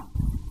Antonia.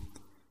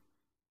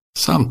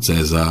 Sám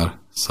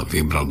Cezar sa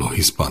vybral do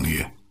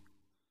Hispánie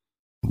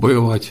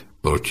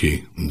bojovať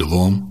proti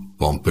 2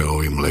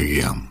 Pompeovým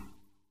legiám.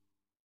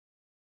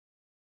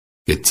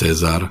 Keď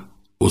Cezar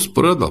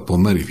usporiadal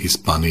pomery v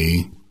Hispánii,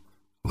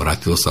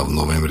 vrátil sa v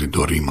novembri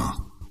do Ríma,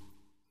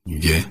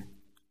 kde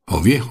ho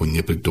v jeho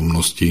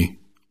neprítomnosti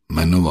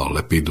menoval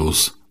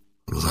Lepidus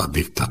za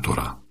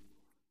diktátora.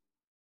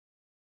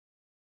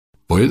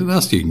 Po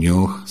 11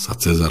 dňoch sa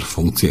Cezar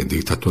funkcie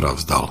diktátora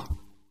vzdal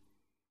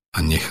a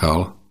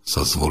nechal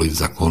sa zvoliť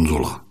za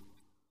konzula,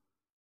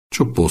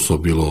 čo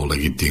pôsobilo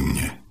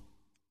legitímne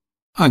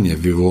a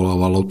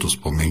nevyvolávalo to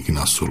spomienky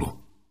na sulu.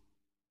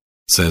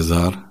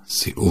 Cezar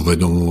si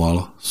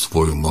uvedomoval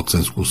svoju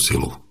mocenskú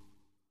silu,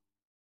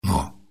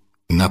 no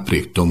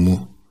napriek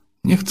tomu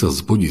nechcel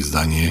vzbudiť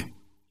zdanie,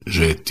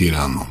 že je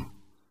tyranom,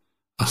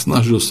 a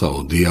snažil sa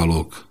o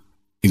dialog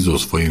i so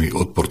svojimi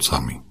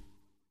odporcami.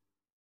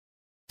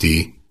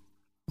 Tí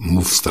mu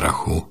v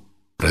strachu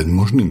pred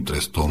možným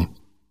trestom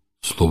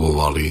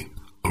sľubovali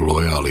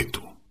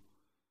lojalitu,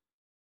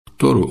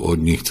 ktorú od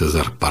nich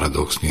Cezar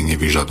paradoxne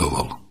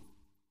nevyžadoval.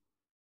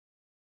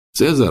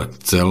 Cezar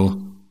chcel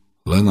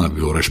len, aby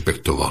ho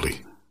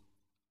rešpektovali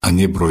a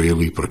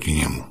nebrojili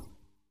proti nemu.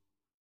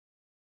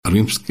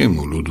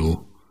 Rímskemu ľudu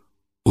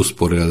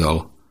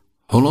usporiadal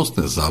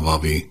honosné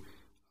zábavy,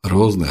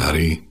 rôzne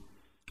hry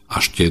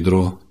a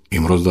štedro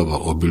im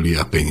rozdával obilie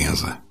a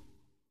peniaze.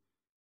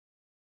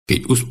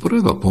 Keď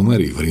usporiadal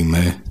pomery v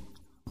Ríme,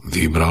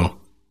 vybral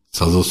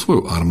sa so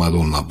svojou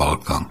armádou na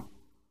Balkán,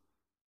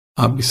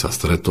 aby sa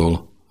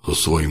stretol so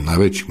svojím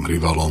najväčším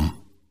rivalom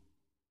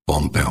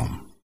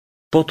Pompeom.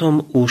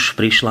 Potom už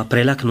prišla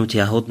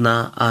preľaknutia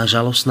hodná a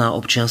žalostná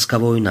občianska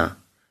vojna,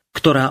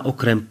 ktorá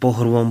okrem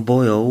pohrôm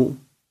bojov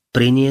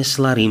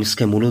priniesla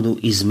rímskemu ľudu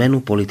i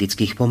zmenu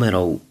politických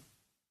pomerov.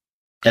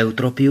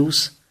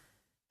 Eutropius,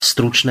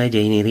 Stručné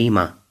dejiny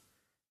Ríma,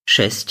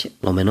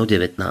 6/19.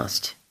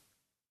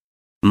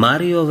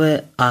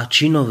 Máriové a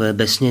činové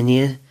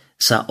besnenie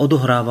sa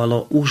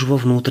odohrávalo už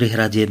vo vnútri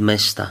hradieb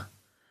mesta,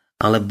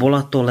 ale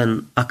bola to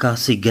len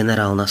akási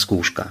generálna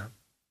skúška.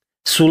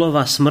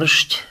 Sulova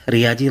smršť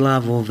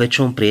riadila vo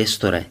väčšom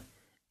priestore,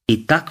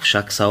 i tak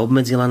však sa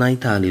obmedzila na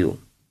Itáliu.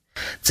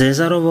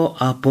 Cézarovo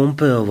a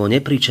Pompeovo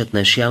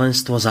nepríčetné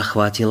šialenstvo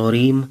zachvátilo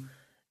Rím,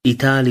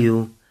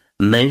 Itáliu,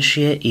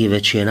 menšie i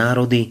väčšie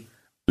národy,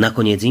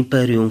 nakoniec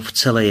impérium v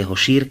celej jeho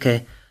šírke,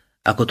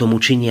 ako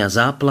tomu činia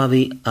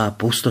záplavy a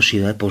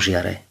pustošivé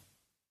požiare.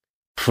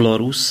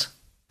 Florus,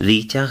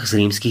 výťah z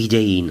rímskych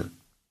dejín.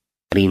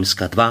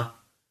 Rímska 2,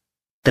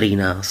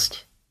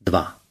 13,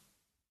 2.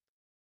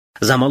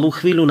 Za malú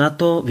chvíľu na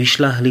to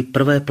vyšľahli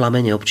prvé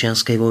plamene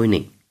občianskej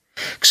vojny.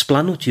 K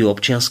splanutiu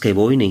občianskej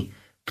vojny,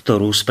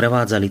 ktorú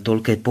sprevádzali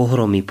toľké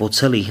pohromy po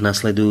celých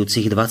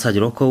nasledujúcich 20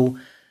 rokov,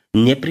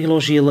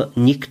 nepriložil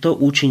nikto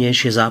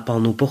účinnejšie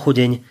zápalnú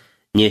pochodeň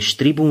než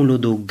tribún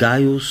ľudu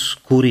Gaius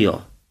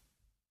Curio,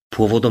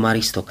 pôvodom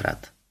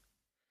aristokrat.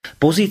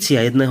 Pozícia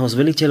jedného z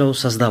veliteľov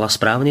sa zdala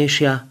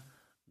správnejšia,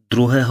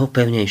 druhého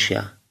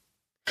pevnejšia.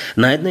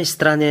 Na jednej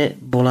strane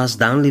bola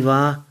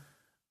zdánlivá,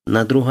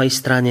 na druhej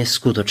strane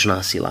skutočná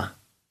sila.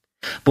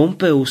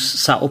 Pompeus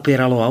sa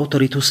opieral o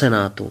autoritu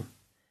senátu,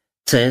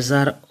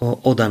 Cézar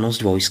o oddanosť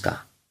vojska.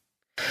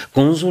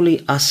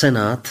 Konzuli a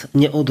senát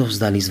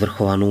neodovzdali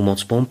zvrchovanú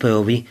moc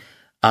Pompeovi,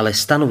 ale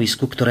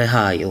stanovisku, ktoré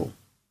hájil.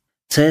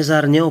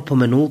 Cézar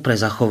neopomenul pre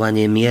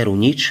zachovanie mieru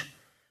nič,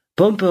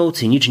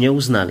 Pompeovci nič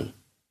neuznali.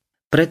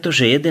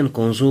 pretože jeden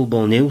konzul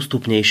bol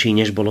neústupnejší,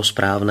 než bolo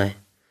správne.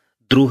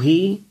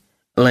 Druhý,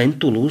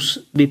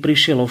 Lentulus, by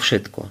prišiel o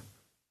všetko,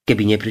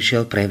 keby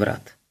neprišiel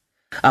prevrat.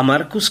 A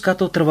Marcus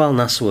Cato trval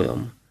na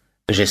svojom,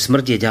 že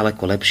smrť je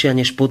ďaleko lepšia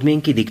než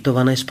podmienky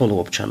diktované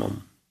spoluobčanom.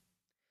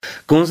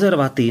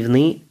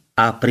 Konzervatívny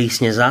a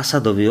prísne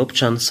zásadový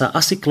občan sa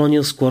asi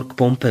klonil skôr k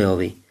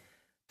Pompejovi.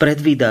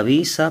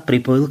 Predvídavý sa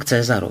pripojil k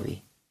Cezarovi.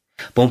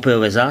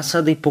 Pompejové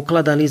zásady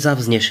pokladali za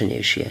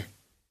vznešenejšie.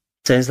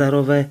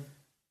 Cezarove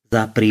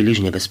za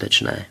príliš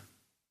nebezpečné.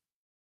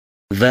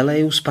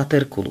 Velleius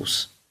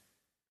Paterculus.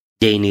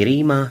 Dejiny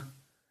Ríma,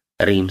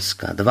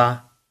 Rímska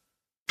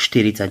 2,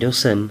 48,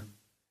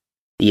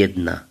 1,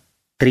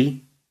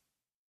 3,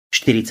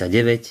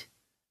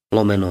 49,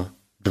 lomeno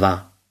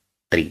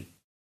 2, 3.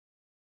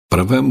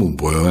 Prvému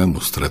bojovému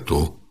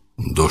stretu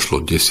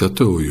došlo 10.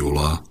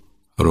 júla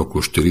roku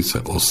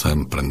 48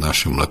 pred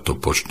našim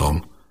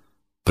letopočtom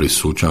pri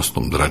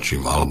súčasnom Drači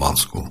v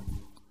Albánsku.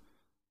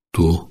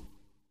 Tu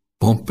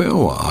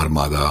Pompejová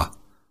armáda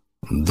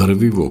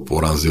drvivo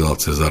porazila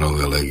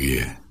Cezarove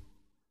legie.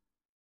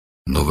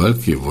 No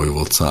veľký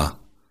vojvodca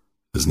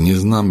z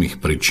neznámych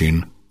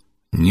príčin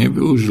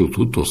nevyužil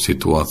túto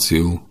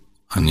situáciu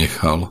a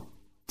nechal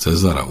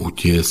Cezara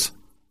utiesť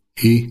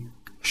i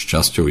s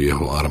časťou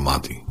jeho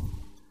armády.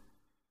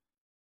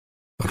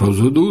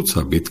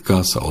 Rozhodujúca bitka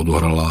sa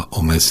odohrala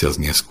o mesiac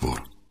neskôr.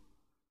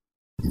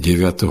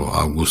 9.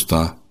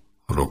 augusta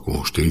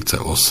roku 48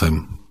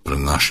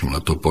 pred našim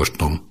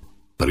letopočtom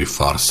pri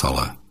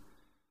Farsale,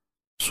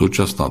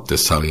 súčasná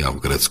Tesalia v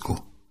Grécku,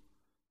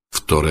 v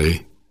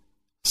ktorej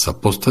sa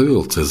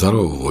postavilo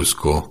Cezarovo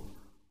vojsko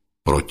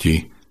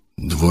proti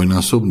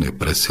dvojnásobnej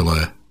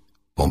presile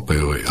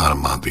Pompejovej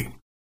armády.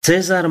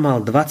 Cezar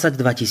mal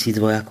 22 000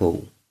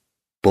 vojakov.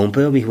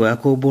 Pompejových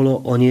vojakov bolo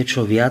o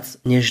niečo viac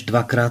než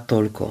dvakrát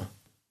toľko.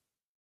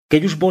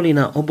 Keď už boli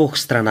na oboch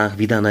stranách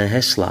vydané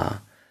heslá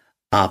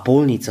a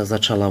polnica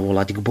začala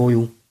volať k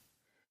boju,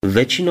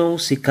 väčšinou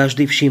si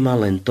každý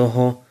všímal len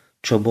toho,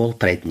 čo bol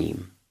pred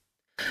ním.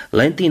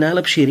 Len tí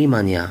najlepší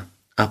Rímania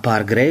a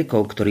pár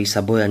Grékov, ktorí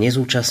sa boja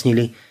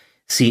nezúčastnili,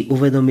 si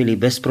uvedomili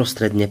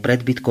bezprostredne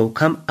pred bitkou,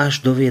 kam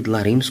až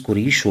doviedla Rímsku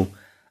ríšu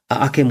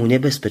a akému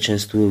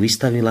nebezpečenstvu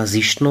vystavila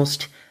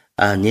zištnosť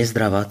a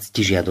nezdravá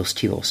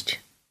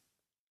ctižiadostivosť.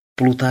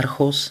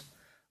 Plutarchos,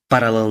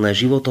 paralelné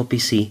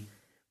životopisy,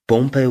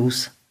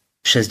 Pompejus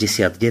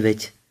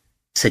 69-70.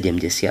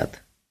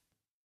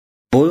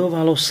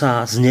 Bojovalo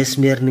sa s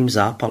nesmiernym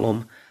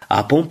zápalom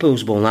a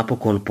Pompejus bol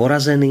napokon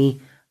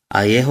porazený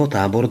a jeho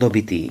tábor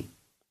dobitý.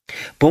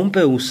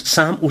 Pompejus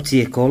sám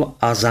utiekol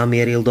a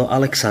zamieril do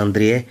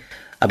Alexandrie,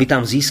 aby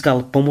tam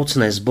získal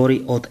pomocné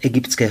zbory od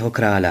egyptského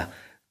kráľa,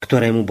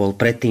 ktorému bol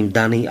predtým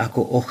daný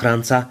ako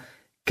ochranca,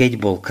 keď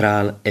bol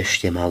kráľ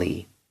ešte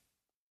malý.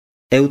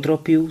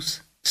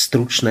 Eutropius,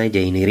 Stručné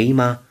dejiny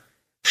Ríma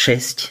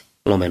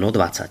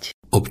 6/20.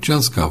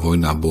 Občianská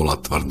vojna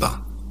bola tvrdá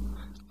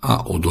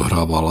a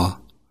odohrávala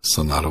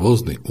sa na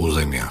rôznych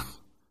územiach.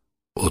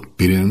 Od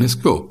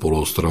Pyrenejského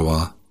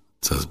poloostrova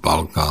cez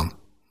Balkán,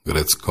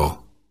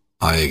 Grécko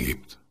a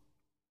Egypt.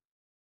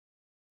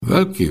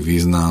 Veľký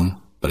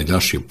význam pre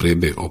ďalší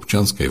priebeh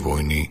občianskej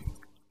vojny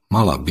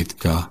mala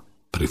bitka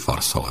pri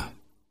Farsale,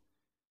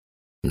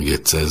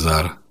 kde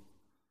Cezar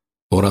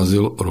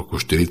porazil roku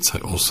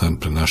 48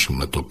 pred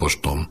našim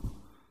letopočtom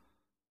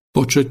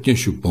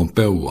početnejšiu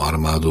Pompejovú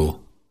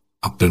armádu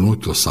a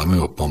prinútil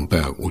samého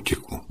Pompeja k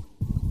úteku.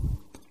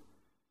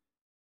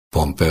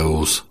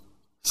 Pompejus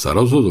sa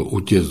rozhodol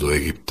utiecť do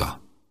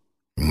Egypta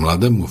k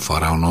mladému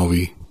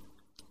faraónovi,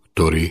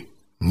 ktorý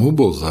mu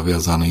bol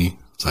zaviazaný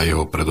za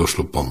jeho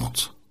predošlú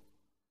pomoc.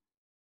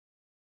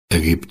 V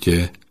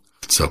Egypte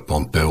chcel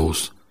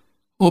Pompejus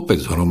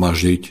opäť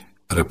zhromaždiť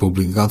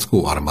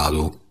republikánsku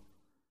armádu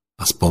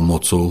a s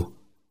pomocou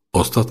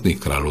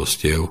ostatných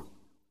kráľovstiev,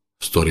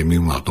 s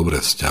ktorými mal dobré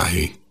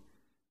vzťahy,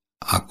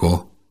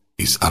 ako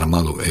i s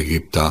armádou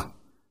Egypta,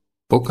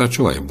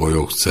 pokračovať v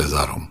bojoch s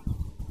Cezarom.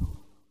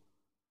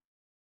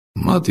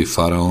 Mladý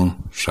faraón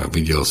však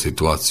videl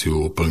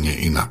situáciu úplne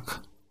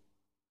inak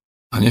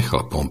a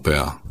nechal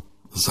Pompeja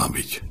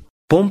zabiť.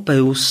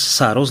 Pompejus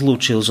sa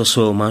rozlúčil so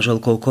svojou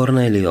manželkou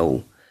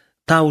Kornéliou.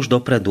 Tá už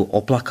dopredu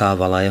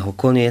oplakávala jeho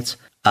koniec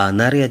a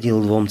nariadil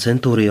 2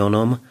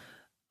 centurionom,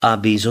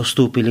 aby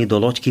zostúpili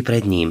do loďky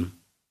pred ním.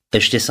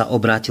 Ešte sa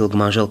obrátil k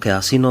manželke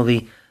a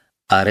synovi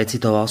a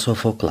recitoval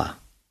Sofokla.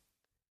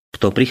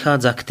 Kto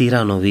prichádza k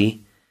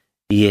tyranovi,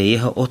 je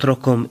jeho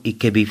otrokom, i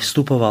keby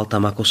vstupoval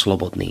tam ako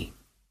slobodný.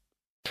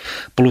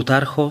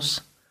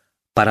 Plutarchos,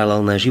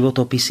 paralelné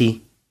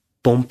životopisy,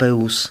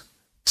 Pompejus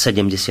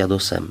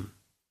 78.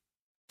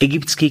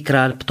 Egyptský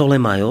kráľ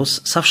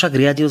Ptolemaios sa však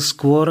riadil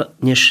skôr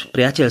než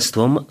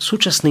priateľstvom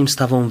súčasným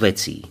stavom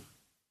vecí.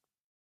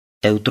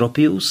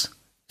 Eutropius,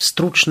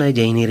 Stručné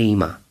dejiny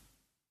Ríma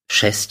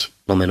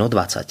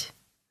 6/20.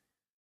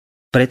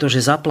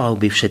 Pretože za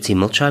plavby všetci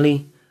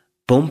mlčali,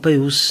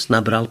 Pompejus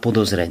nabral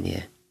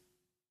podozrenie.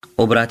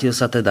 Obrátil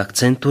sa teda k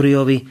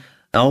centuriovi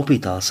a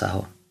opýtal sa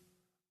ho: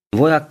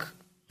 Vojak,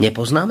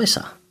 nepoznáme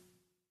sa?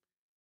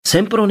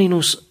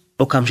 Semproninus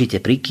okamžite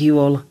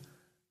prikývol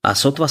a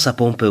sotva sa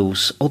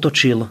Pompeus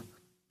otočil,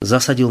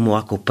 zasadil mu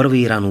ako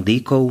prvý ranu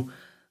dýkov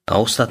a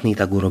ostatní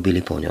tak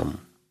urobili po ňom.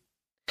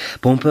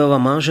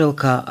 Pompeova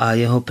manželka a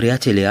jeho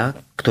priatelia,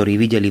 ktorí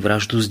videli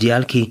vraždu z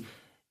diaľky,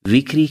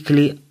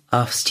 vykríkli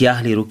a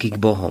vzťahli ruky k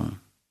bohom.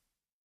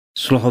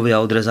 Sluhovia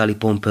odrezali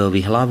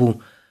Pompeovi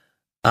hlavu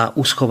a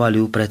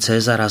uschovali ju pre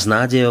Cézara s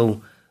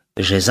nádejou,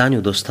 že za ňu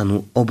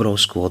dostanú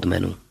obrovskú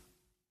odmenu.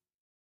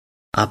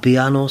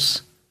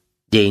 Appianos,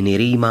 Dejiny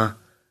Ríma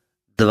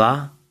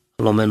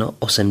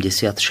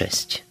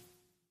 2/86.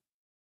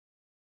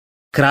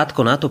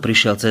 Krátko na to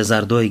prišiel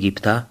Cézar do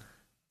Egypta,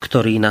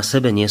 ktorý na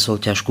sebe niesol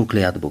ťažkú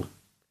kliatbu.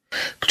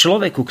 K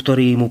človeku,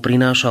 ktorý mu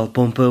prinášal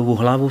Pompeovu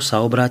hlavu,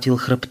 sa obrátil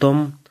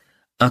chrbtom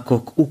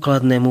ako k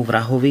úkladnému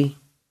vrahovi.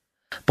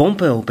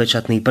 Pompeov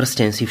pečatný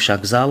prsteň si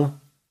však vzal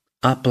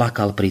a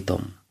plakal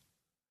pritom.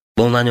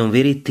 Bol na ňom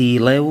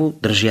vyritý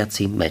lev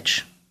držiaci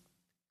meč.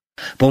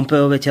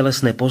 Pompeove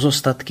telesné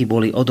pozostatky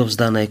boli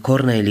odovzdané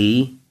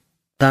Kornélii,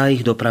 tá ich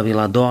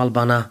dopravila do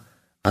Albana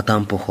a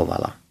tam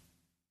pochovala.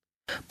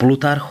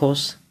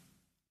 Plutarchos,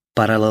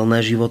 Paralelné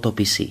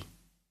životopisy,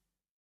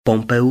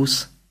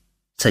 Pompeus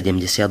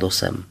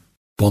 78.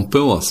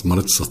 Pompeova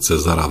smrť sa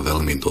Cezara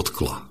veľmi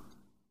dotkla.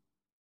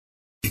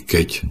 I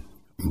keď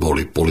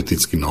boli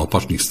politicky na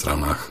opačných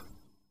stranách,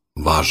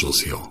 vážil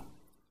si ho.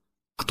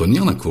 A to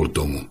nielen kvôli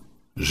tomu,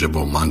 že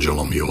bol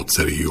manželom jeho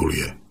dcery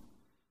Julie,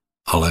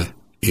 ale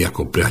i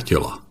ako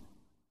priateľa.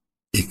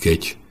 I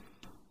keď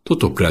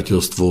toto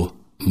priateľstvo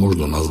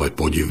možno nazvať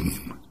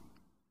podivným.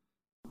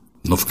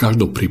 No v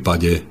každom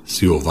prípade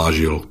si ho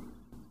vážil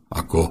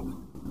ako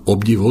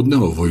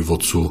obdivodného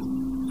vojvodcu,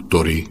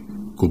 ktorý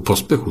ku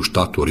prospechu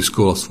štátu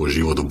riskoval svoj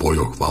život v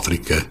bojoch v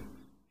Afrike,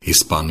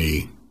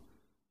 Hispánii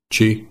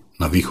či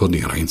na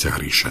východných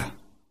hraniciach ríše.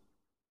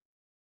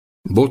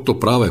 Bol to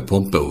práve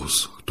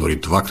Pompeus,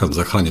 ktorý dvakrát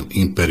zachránil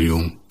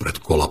impérium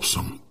pred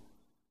kolapsom.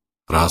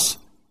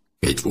 Raz,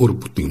 keď v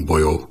urputných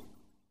bojov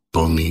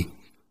plný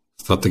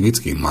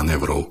strategických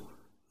manévrov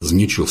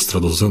zničil v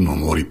Stredozemnom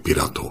mori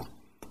pirátov,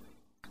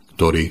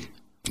 ktorí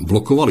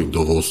blokovali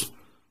dovoz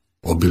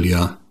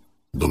obilia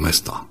do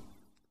mesta.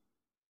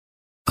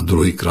 A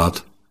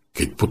druhýkrát,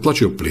 keď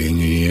potlačil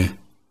plienenie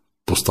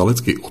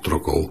povstaleckých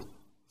otrokov,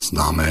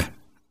 známe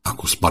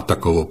ako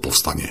Spartakovo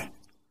povstanie.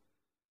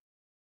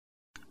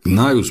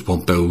 Gnaeus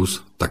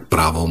Pompeius tak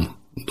právom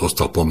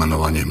dostal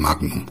pomenovanie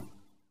Magnum,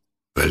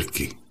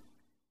 veľký.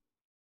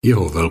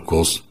 Jeho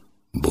veľkosť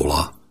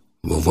bola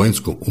vo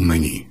vojenskom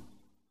umení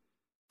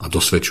a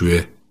dosvedčuje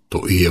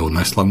to i jeho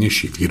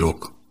najslavnejší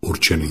výrok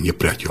určený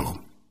nepriateľom.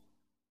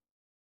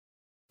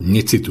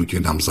 Necitujte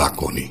nám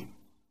zákony,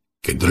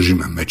 keď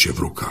držíme meče v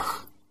rukách.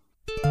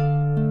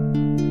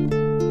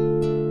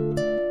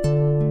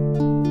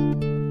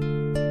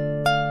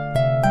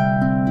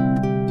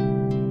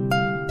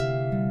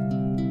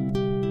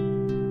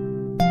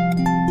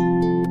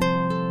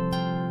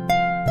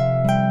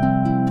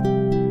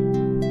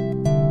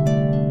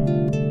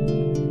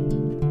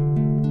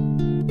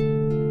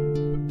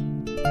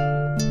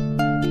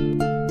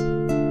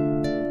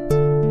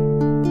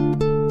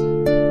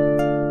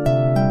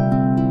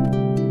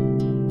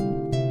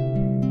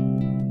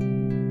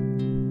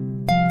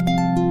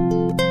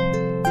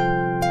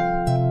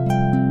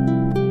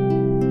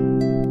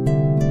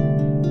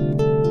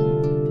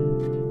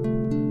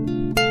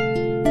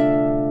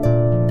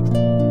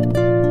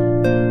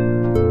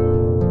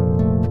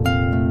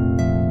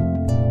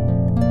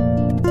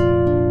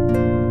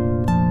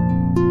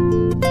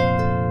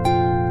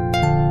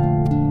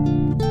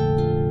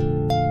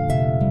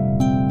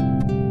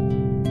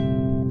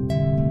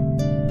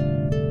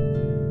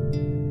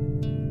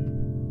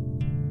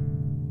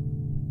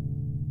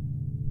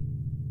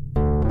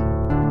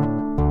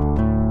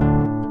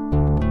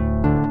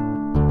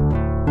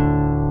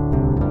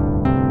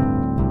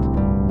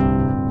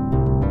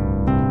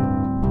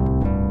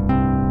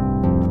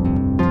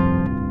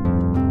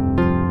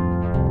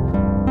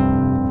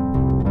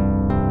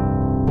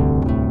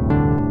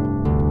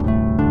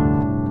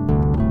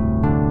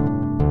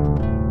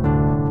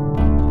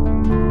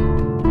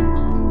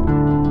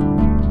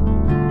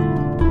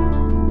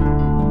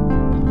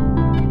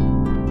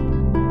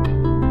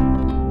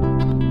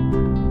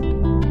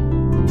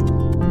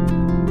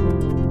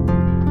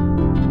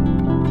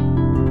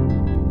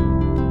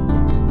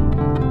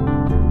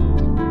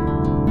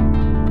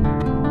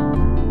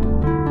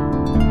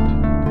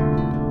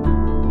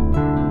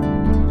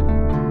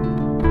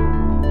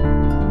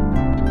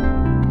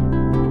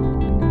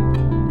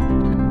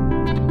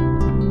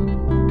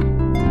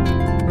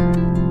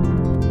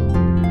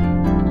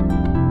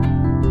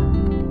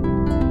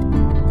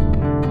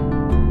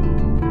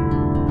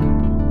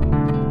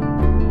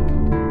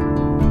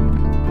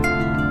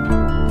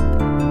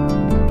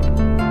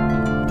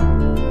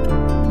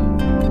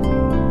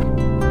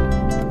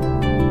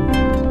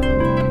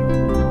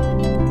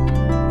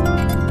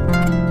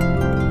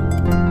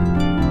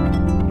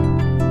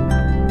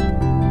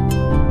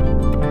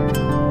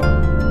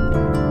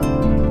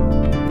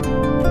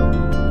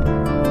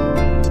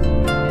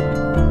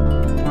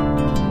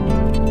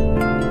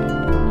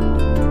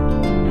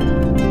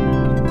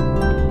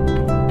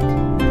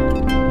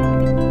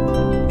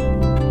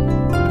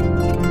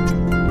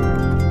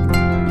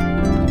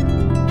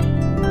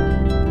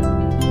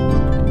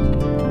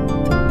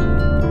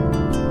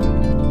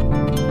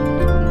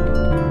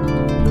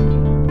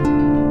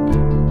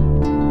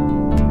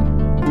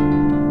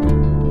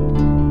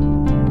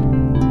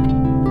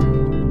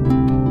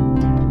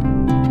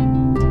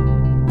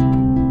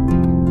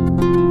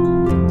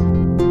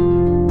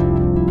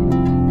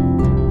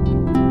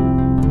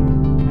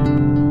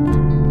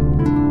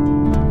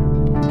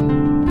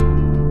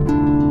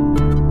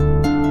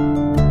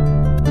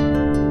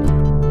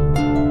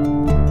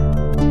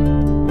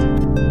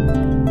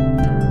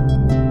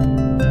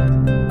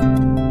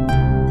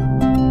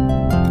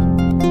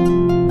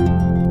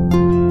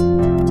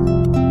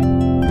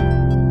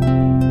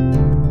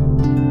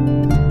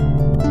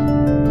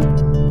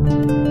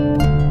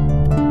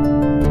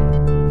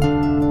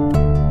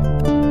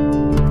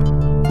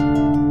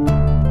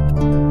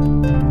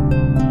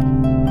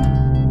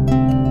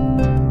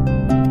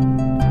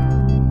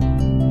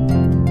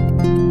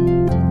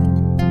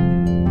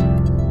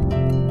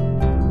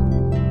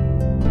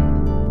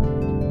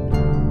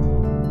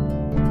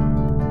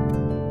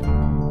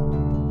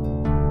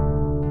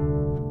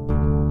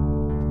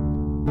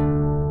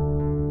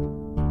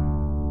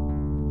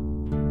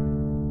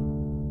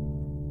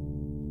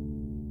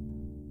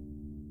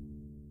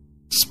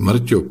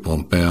 Smrťou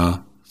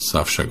Pompea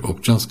sa však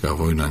občianska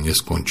vojna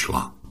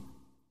neskončila.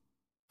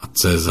 A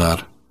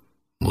Cezar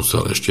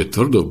musel ešte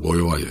tvrdo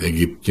bojovať v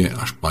Egypte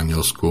a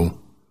Španielsku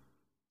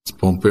s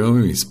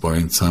Pompejovými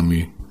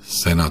spojencami,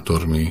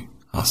 senátormi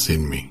a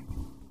synmi.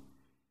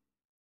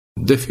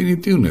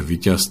 Definitívne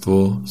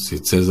víťazstvo si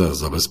Cezar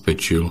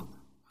zabezpečil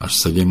až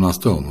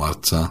 17.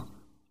 marca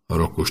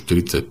roku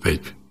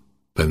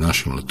 45 pred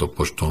našim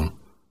letopočtom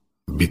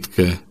v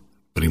bitke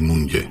pri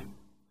Munde,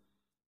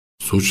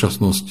 v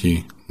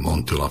súčasnosti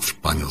Montila v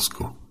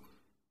Španielsku,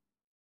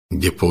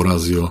 kde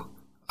porazil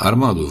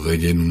armádu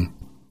vedenú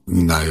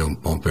Gnajom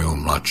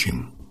Pompejom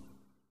mladším,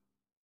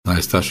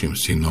 najstarším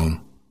synom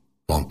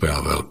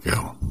Pompeja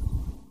Veľkého.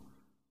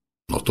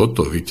 No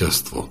toto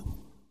víťazstvo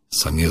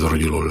sa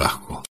nezrodilo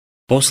ľahko.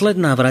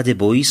 Posledná v rade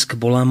bojísk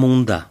bola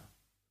Munda.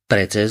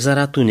 Pre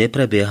Cezara tu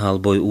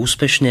neprebiehal boj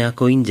úspešne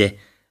ako inde.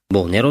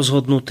 Bol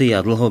nerozhodnutý a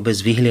dlho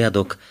bez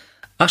vyhliadok,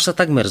 až sa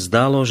takmer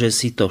zdalo, že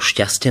si to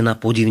šťastená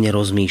podivne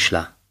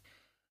rozmýšľa.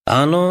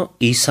 Áno,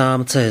 i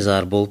sám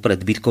Cezar bol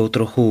pred bitkou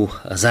trochu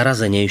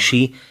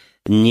zarazenejší,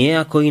 nie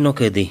ako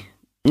inokedy.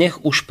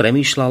 Nech už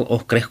premýšľal o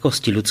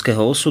krehkosti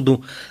ľudského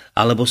osudu,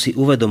 alebo si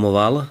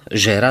uvedomoval,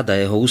 že rada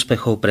jeho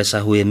úspechov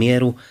presahuje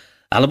mieru,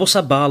 alebo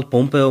sa bál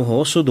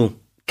Pompejovho osudu,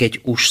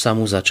 keď už sa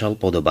mu začal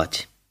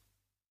podobať.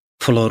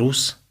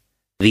 Florus,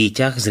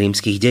 výťah z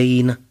rímskych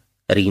dejín,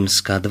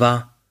 Rímska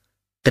 2,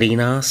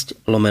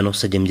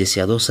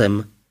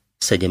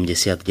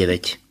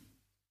 13/78-79.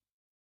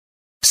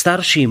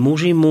 Starší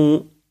muži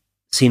mu,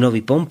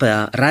 synovi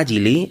Pompea,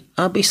 radili,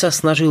 aby sa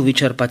snažil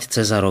vyčerpať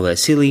Cezarové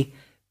sily,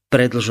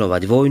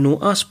 predlžovať vojnu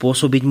a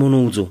spôsobiť mu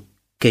núdzu,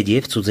 keď je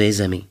v cudzej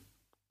zemi.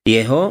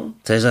 Jeho,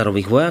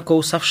 Cezarových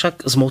vojakov, sa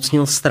však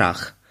zmocnil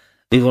strach,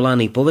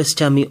 vyvolaný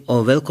povesťami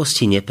o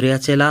veľkosti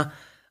nepriateľa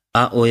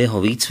a o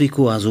jeho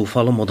výcviku a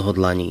zúfalom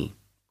odhodlaní.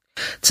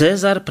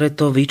 Cezar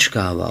preto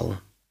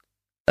vyčkával.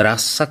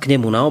 Raz sa k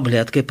nemu na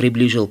obhliadke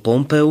priblížil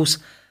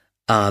Pompeus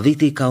a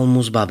vytýkal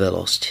mu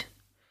zbabelosť.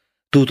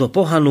 Túto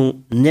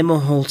pohanu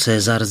nemohol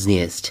Cezar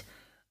zniesť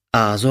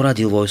a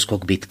zoradil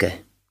vojsko k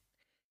bitke.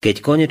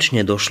 Keď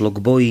konečne došlo k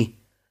boji,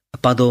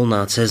 padol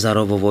na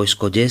Cezarovo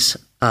vojsko des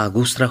a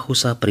k ústrachu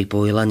sa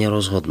pripojila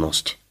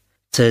nerozhodnosť.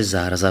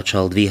 Cezar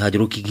začal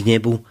dvíhať ruky k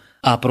nebu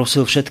a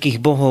prosil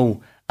všetkých bohov,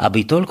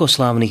 aby toľko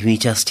slávnych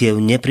víťazstiev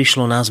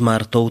neprišlo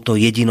nazmar touto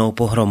jedinou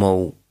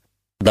pohromou.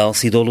 Dal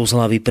si dolu z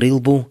hlavy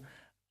prilbu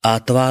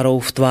a tvárou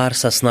v tvár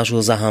sa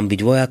snažil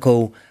zahambiť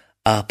vojakov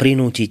a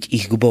prinútiť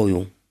ich k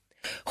boju.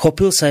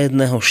 Chopil sa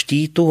jedného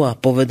štítu a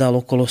povedal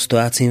okolo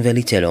stojacim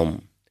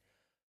veliteľom: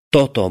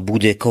 Toto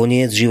bude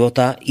koniec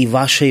života i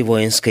vašej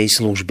vojenskej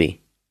služby.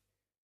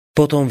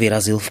 Potom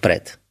vyrazil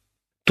vpred.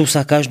 Tu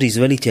sa každý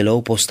z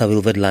veliteľov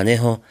postavil vedľa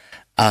neho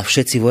a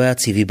všetci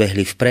vojaci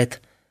vybehli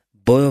vpred,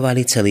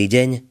 bojovali celý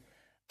deň,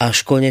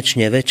 až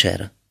konečne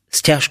večer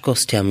s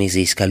ťažkosťami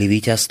získali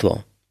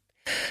víťazstvo.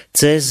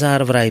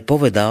 Cezar vraj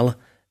povedal,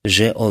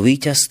 že o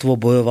víťazstvo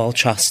bojoval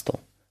často,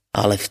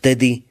 ale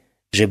vtedy,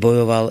 že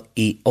bojoval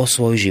i o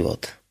svoj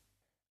život.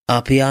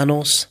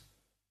 Appianos,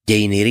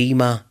 dejiny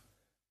Ríma,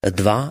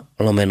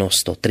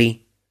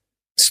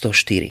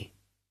 2/103-104.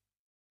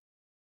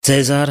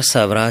 Cezar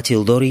sa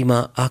vrátil do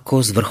Ríma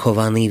ako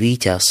zvrchovaný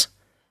víťaz.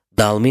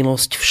 Dal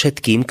milosť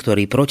všetkým,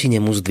 ktorí proti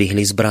nemu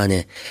zdvihli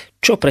zbrane,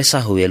 čo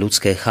presahuje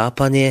ľudské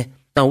chápanie,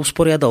 a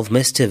usporiadal v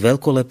meste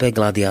veľkolepé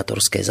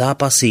gladiátorské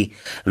zápasy,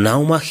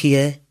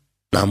 naumachie,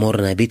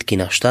 námorné bitky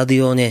na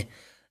štadióne,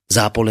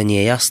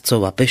 zápolenie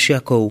jazdcov a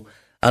pešiakov,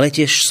 ale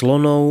tiež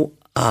slonov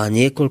a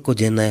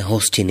niekoľkodenné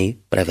hostiny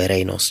pre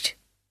verejnosť.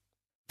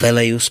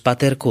 Velejus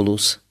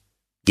Paterculus,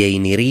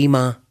 dejiny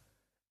Ríma,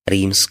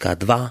 Rímska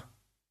 2,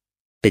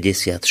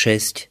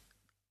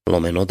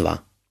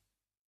 56/2.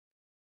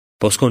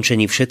 Po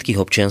skončení všetkých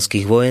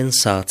občianskych vojen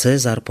sa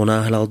Cezar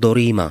ponáhľal do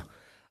Ríma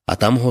a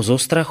tam ho zo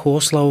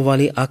strachu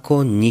oslavovali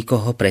ako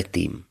nikoho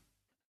predtým.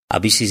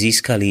 Aby si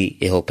získali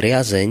jeho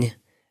priazeň,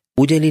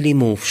 udelili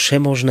mu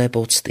všemožné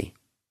pocty,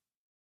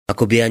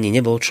 ako by ani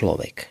nebol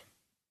človek.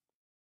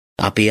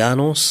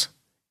 Appianos,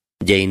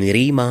 dejiny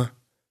Ríma,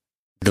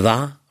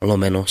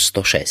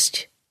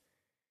 2/106.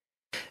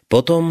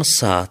 Potom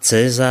sa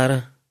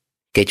Cezar,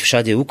 keď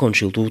všade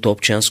ukončil túto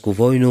občiansku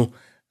vojnu,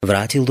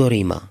 vrátil do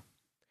Ríma.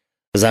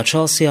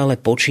 Začal si ale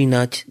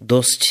počínať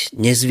dosť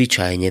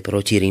nezvyčajne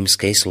proti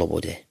rímskej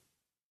slobode.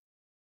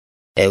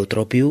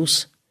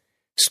 Eutropius,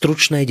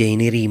 stručné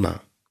dejiny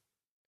Ríma,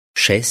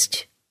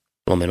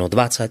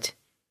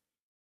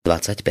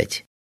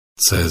 6/20-25.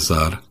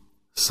 Cezar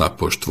sa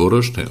po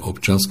štvoročnej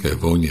občianskej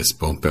vojne s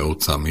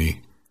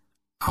Pompejovcami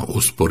a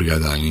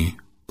usporiadaní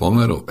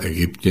pomerov v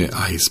Egypte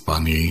a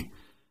Hispánii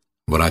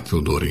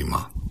vrátil do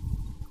Ríma.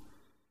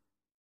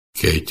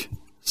 Keď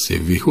si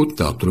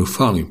vychutnal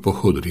trúfalný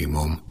pochod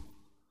Rímom,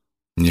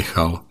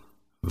 nechal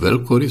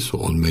veľkoryso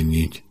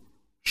odmeniť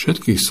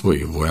všetkých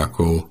svojich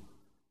vojakov,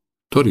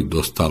 ktorí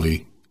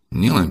dostali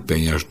nielen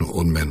peňažnú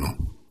odmenu,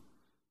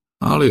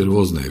 ale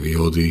rôzne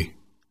výhody,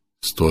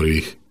 z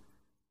ktorých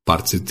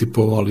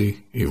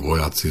participovali i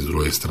vojaci z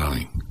druhej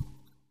strany.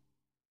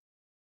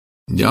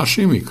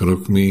 Ďalšími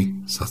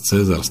krokmi sa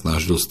Cézar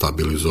snažil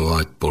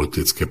stabilizovať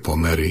politické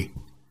pomery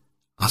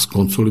a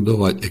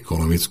skonsolidovať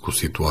ekonomickú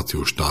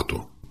situáciu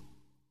štátu.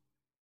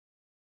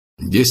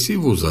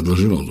 Desivú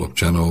zadlženosť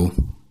občanov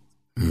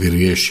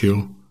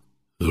vyriešil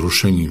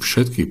zrušením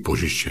všetkých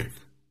požičiek.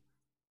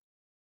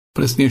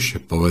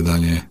 Presnejšie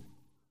povedane,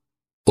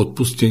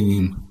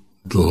 odpustením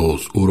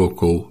dlhov z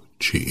úrokov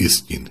či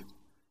istín,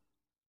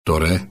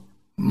 ktoré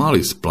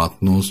mali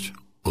splatnosť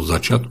od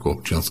začiatku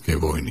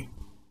občianskej vojny.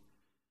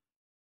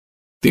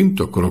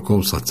 Týmto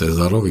krokom sa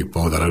Cézarovi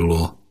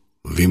podarilo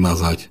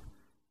vymazať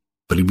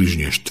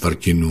približne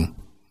štvrtinu,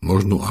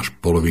 možno až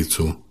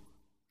polovicu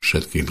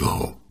všetkých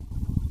dlhov.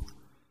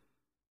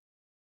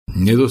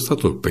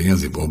 Nedostatok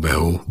peňazí v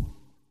obehu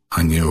a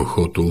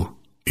neochotu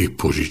ich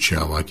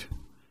požičiavať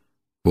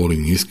kvôli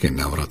nízkej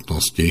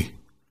návratnosti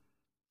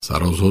sa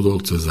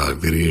rozhodol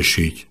Cézar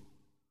vyriešiť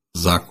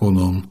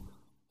zákonom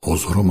o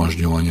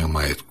zhromažďovaní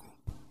majetku,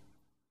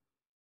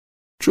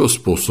 čo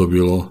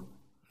spôsobilo,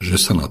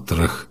 že sa na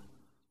trh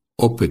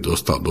opäť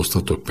dostal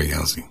dostatok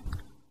peňazí.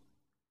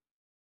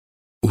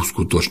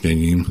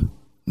 Uskutočnením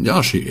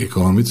ďalších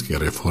ekonomických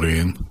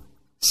reforiem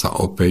sa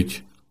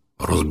opäť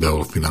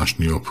rozbehol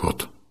finančný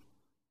obchod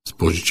s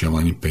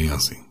požičiavaním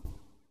peňazí.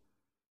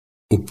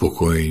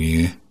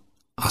 Upokojenie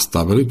a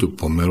stabilitu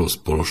pomerov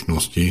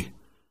spoločnosti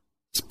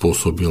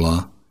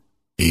spôsobila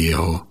i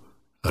jeho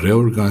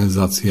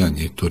reorganizácia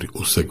niektorých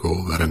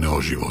úsekov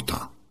verejného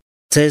života.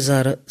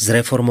 Cézar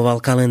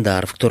zreformoval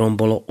kalendár, v ktorom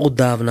bolo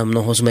oddávna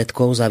mnoho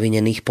zmätkov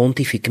zavinených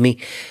pontifikmi,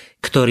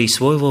 ktorí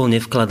svojvoľne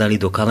vkladali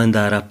do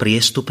kalendára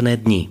priestupné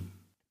dni.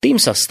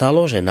 Tým sa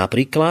stalo, že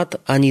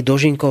napríklad ani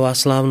dožinková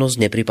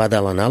slávnosť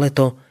nepripadala na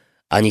leto,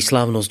 ani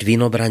slávnosť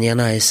vinobrania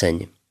na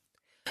jeseň.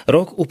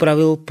 Rok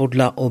upravil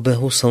podľa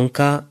obehu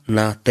slnka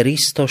na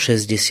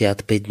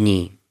 365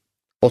 dní.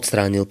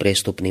 Odstránil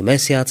priestupný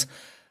mesiac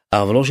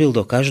a vložil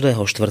do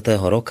každého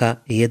 4. roka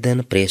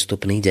jeden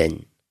priestupný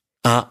deň.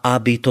 A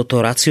aby toto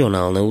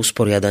racionálne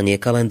usporiadanie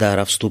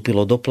kalendára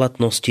vstúpilo do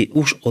platnosti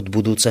už od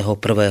budúceho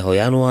 1.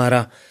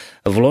 januára,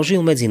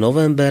 vložil medzi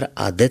november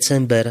a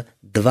december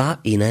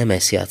 2 iné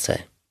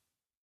mesiace.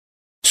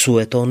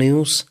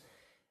 Suetonius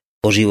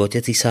o živote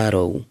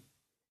cisárov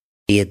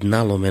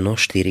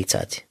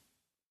 1/40.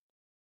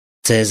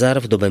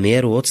 Cézar v dobe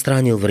mieru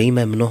odstránil v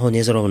Ríme mnoho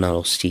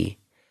nezrovnalostí.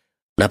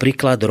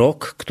 Napríklad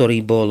rok, ktorý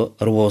bol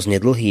rôzne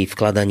dlhý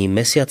vkladaním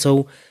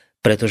mesiacov,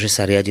 pretože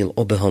sa riadil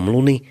obehom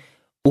luny,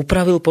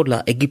 upravil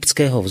podľa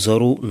egyptského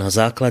vzoru na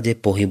základe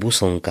pohybu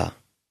slnka.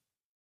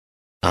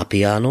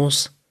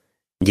 Appianos,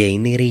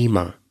 dejiny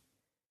Ríma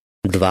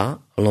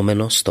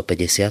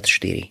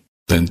 2/154.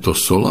 Tento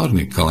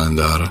solárny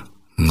kalendár,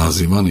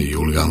 nazývaný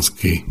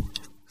juliansky,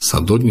 sa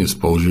dodnes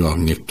používa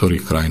v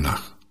niektorých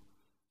krajinách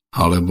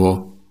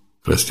alebo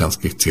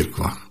kresťanských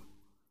cirkvách.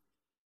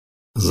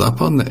 V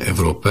západnej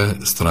Európe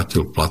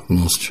stratil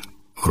platnosť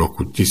v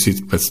roku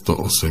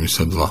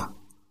 1582,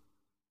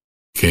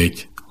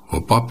 keď ho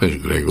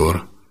pápež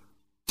Gregor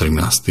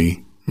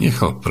XIII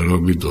nechal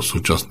prerobiť do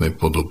súčasnej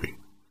podoby.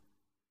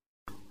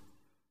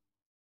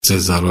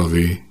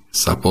 Cézarovi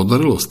sa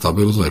podarilo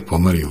stabilizovať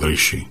pomery v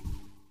ríši,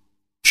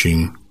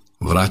 čím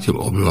vrátil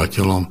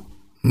obyvateľom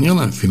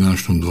nielen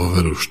finančnú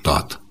dôveru v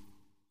štát,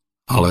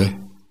 ale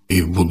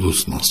i v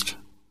budúcnosť.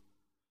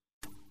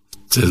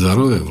 V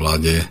Cézarovej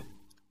vláde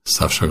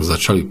sa však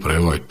začali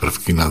prejavovať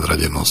prvky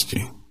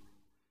nadradenosti,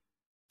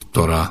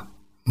 ktorá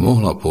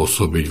mohla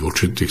pôsobiť v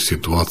určitých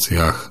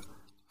situáciách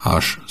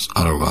až s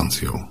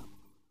aroganciou.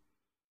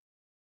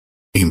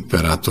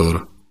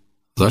 Imperátor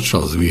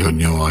začal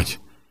zvýhodňovať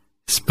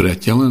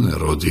spriateľené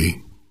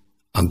rody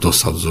a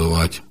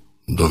dosadzovať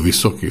do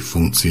vysokých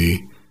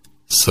funkcií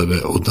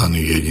sebe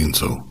oddaných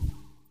jedincov.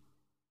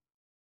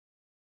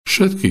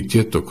 Všetky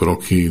tieto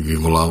kroky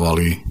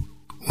vyvolávali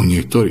u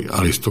niektorých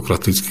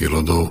aristokratických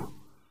rodov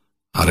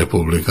a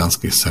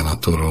republikánskych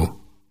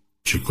senátorov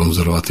či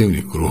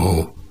konzervatívnych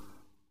kruhov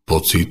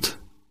pocit,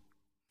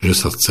 že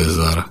sa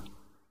Cézar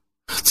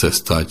chce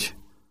stať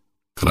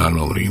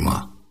kráľom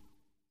Ríma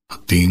a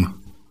tým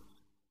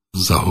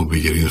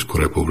zahubiť Rímsku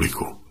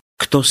republiku.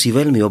 Kto si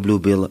veľmi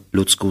obľúbil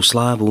ľudskú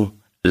slávu,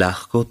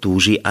 ľahko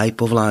túži aj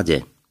po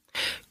vláde.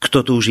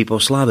 Kto túži po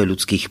sláve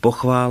ľudských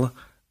pochvál,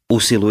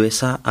 usiluje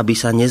sa, aby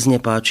sa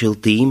neznepáčil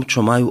tým,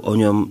 čo majú o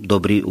ňom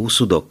dobrý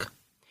úsudok.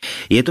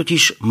 Je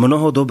totiž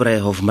mnoho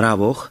dobrého v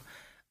mravoch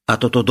a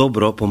toto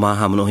dobro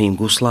pomáha mnohým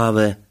ku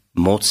sláve,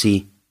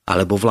 moci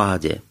alebo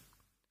vláde.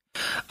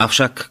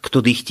 Avšak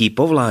kto dychtí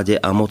po vláde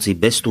a moci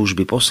bez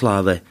túžby po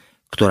sláve,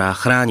 ktorá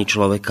chráni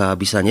človeka,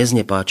 aby sa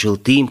neznepáčil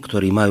tým,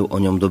 ktorí majú o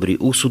ňom dobrý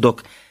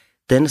úsudok,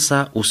 ten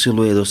sa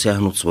usiluje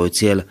dosiahnuť svoj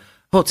cieľ,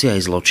 hoci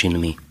aj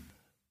zločinmi.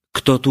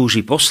 Kto túži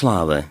po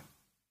sláve,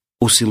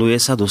 usiluje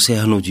sa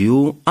dosiahnuť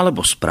ju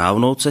alebo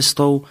správnou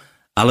cestou,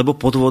 alebo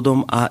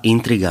podvodom a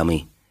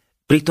intrigami.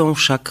 Pritom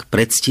však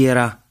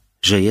predstiera,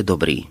 že je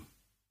dobrý.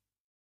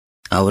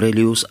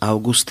 Aurelius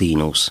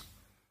Augustínus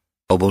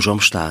o Božom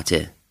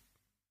štáte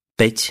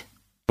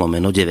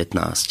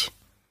 5/19.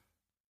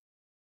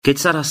 Keď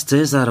sa raz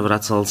Cézar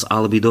vracal z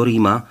Alby do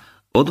Ríma,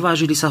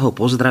 Odvážili sa ho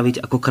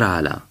pozdraviť ako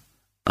kráľa.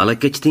 Ale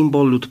keď tým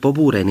bol ľud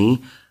pobúrený,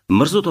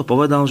 mrzuto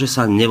povedal, že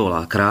sa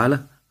nevolá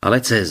kráľ,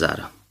 ale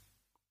Cézar.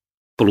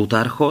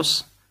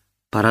 Plutarchos,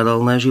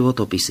 paralelné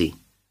životopisy.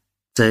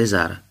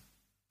 Cézar,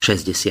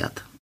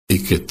 60. I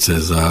keď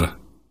Cézar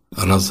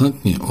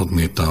razantne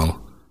odmietal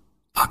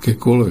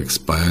akékoľvek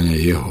spájanie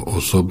jeho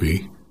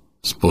osoby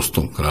s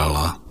postom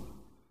kráľa,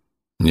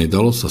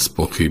 nedalo sa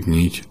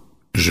spochybniť,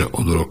 že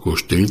od roku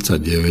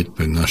 49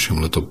 pred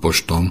našim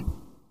letopočtom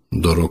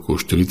do roku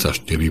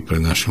 44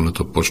 pred našim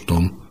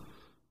letopočtom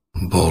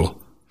bol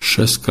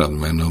 6-krát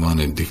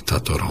menovaný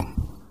diktátorom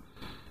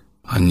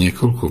a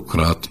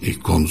niekoľkokrát i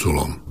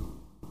konzulom,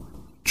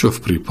 čo v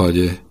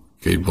prípade,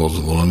 keď bol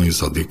zvolený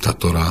za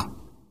diktátora,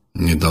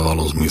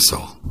 nedávalo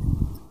zmysel.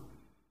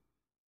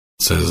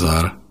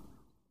 Cézar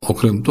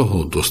okrem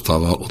toho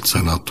dostával od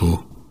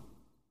senátu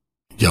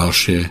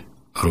ďalšie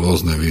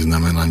rôzne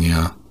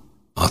vyznamenania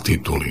a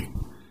tituly,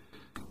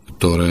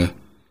 ktoré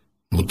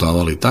mu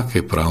dávali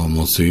také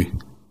právomoci,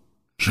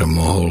 že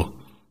mohol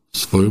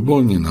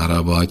svojvoľne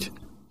narábať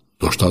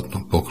so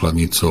štátnou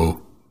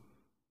pokladnicou,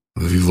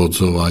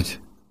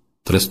 vyvodzovať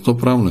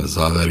trestnoprávne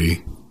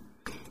závery,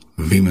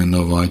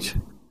 vymenovať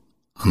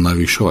a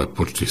navyšovať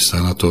počty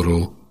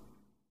senátorov,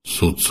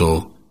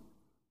 sudcov,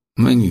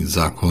 meniť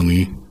zákony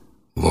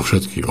vo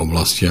všetkých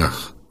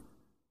oblastiach,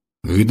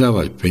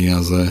 vydávať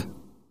peniaze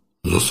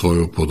so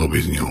svojou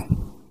podobizňou.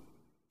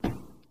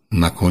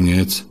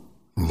 Nakoniec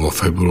vo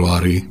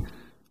februári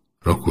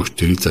roku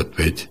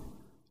 45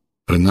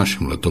 pred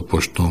našim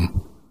letopočtom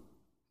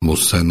mu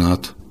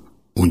Senát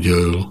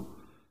udelil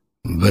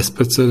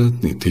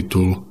bezprecedentný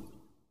titul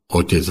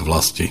Otec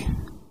vlasti.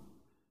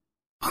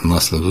 A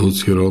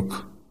nasledujúci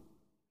rok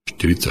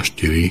 44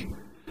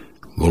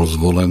 bol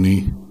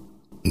zvolený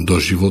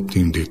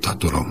doživotným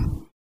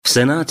diktátorom. V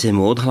Senáte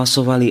mu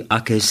odhlasovali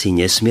akési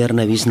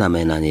nesmierne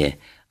vyznamenanie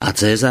a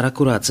Cézar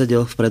akurát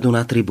sedel vpredu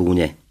na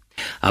tribúne.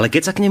 Ale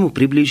keď sa k nemu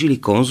priblížili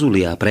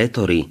konzuli a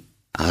prétori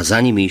a za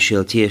nimi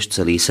išiel tiež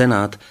celý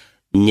senát,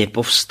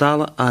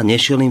 nepovstal a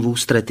nešiel im v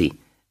ústrety,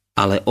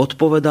 ale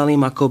odpovedal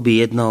im, ako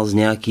by jednal s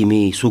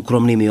nejakými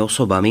súkromnými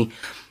osobami,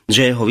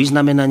 že jeho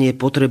vyznamenanie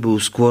potrebujú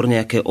skôr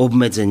nejaké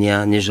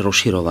obmedzenia než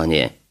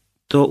rozširovanie.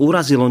 To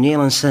urazilo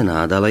nielen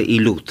senát, ale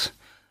i ľud,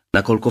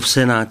 nakoľko v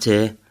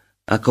senáte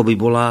ako by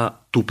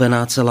bola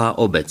tupená celá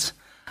obec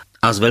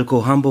a s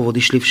veľkou hanbou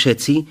odišli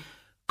všetci,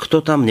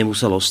 kto tam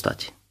nemusel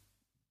ostať.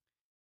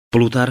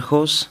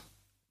 Plutarchos,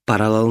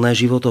 paralelné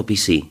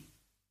životopisy.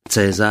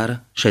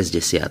 Cézar,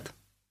 60.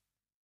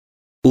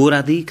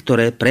 Úrady,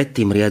 ktoré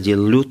predtým riadil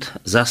ľud,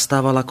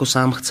 zastával ako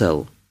sám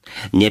chcel.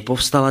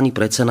 Nepovstal ani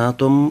pred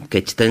senátom,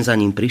 keď ten za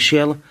ním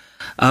prišiel,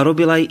 a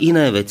robil aj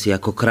iné veci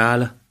ako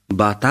kráľ,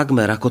 ba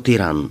takmer ako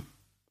tyran.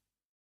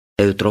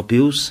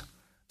 Eutropius,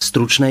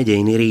 stručné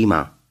dejiny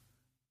Ríma,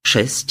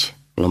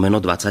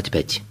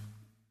 6/25.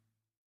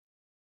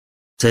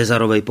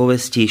 Cézarovej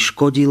povesti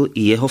škodil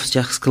i jeho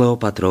vzťah s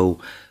Kleopatrou,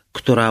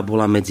 ktorá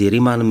bola medzi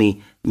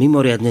Rimanmi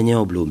mimoriadne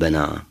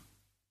neobľúbená.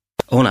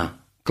 Ona,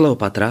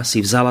 Kleopatra,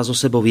 si vzala zo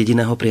sebou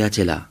jediného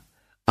priateľa,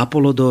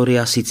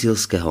 Apolodória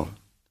Sicílskeho.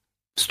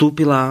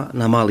 Vstúpila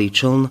na malý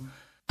čln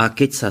a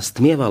keď sa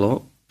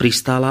stmievalo,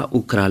 pristála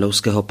u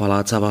kráľovského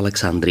paláca v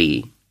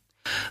Alexandrii.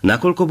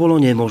 Nakoľko bolo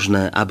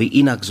nemožné, aby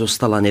inak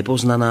zostala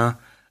nepoznaná,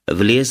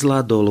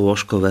 vliezla do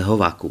lôžkového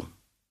vaku.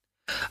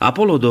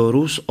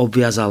 Apolodorus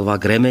obviazal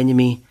vak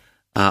remeňmi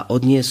a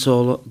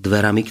odniesol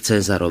dverami k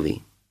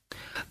Cézarovi.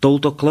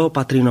 Touto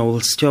Kleopatrinou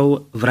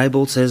lsťou vraj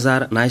bol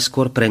Cézar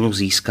najskôr pre ňu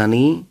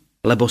získaný,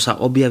 lebo sa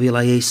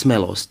objavila jej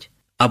smelosť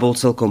a bol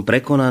celkom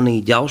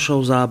prekonaný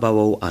ďalšou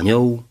zábavou a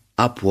ňou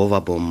a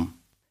pôvabom.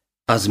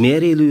 A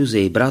zmieril ju s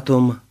jej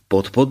bratom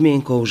pod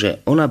podmienkou,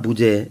 že ona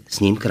bude s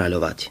ním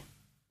kráľovať.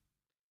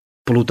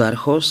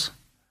 Plutarchos,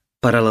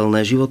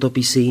 paralelné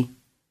životopisy,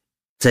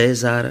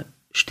 Cézar,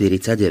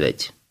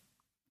 49.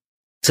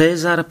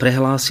 Cézar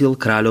prehlásil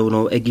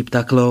kráľovnou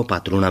Egypta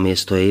Kleopatru na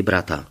miesto jej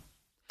brata.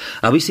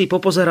 Aby si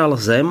popozeral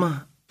zem,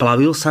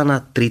 plavil sa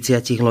na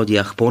 30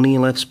 lodiach po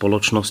Níle v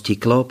spoločnosti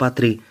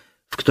Kleopatry,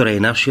 v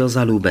ktorej našiel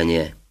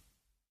zaľúbenie.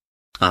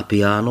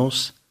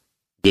 Apianos,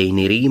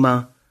 dejiny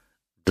Ríma,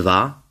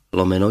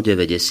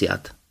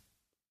 2/90.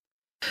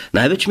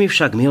 Najväčšmi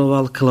však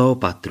miloval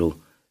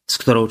Kleopatru, s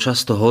ktorou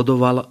často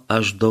hodoval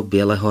až do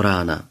bieleho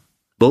rána.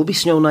 Bol by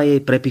s ňou na jej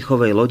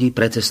prepichovej lodi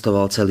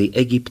precestoval celý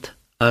Egypt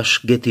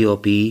až k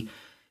Etiópii,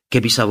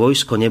 keby sa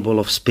vojsko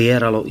nebolo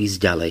vspieralo ísť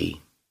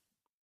ďalej.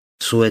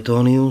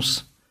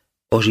 Suetonius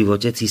o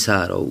živote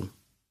cisárov,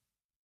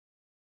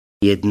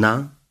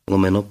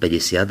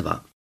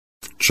 1/52.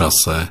 V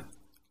čase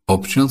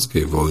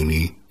občianskej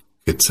vojny,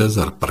 keď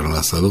Cezar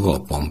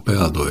prenasledoval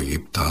Pompea do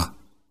Egypta,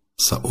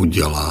 sa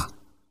udiala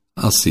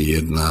asi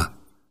jedna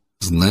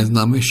z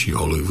najznámejších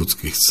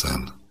hollywoodských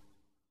scén.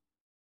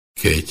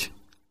 Keď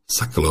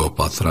sa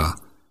Kleopatra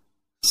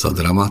za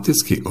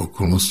dramatických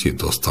okolností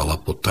dostala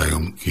pod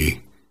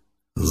tajomky,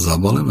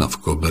 zabalená v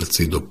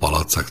koberci do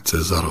paláca k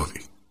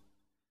Cezarovi.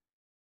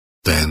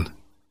 Ten,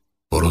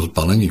 po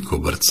rozbalení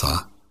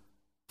koberca,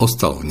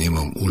 ostal v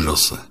nemom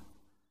úžase.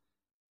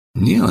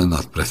 Nie len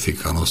nad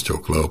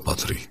prefikanosťou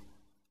Kleopatry,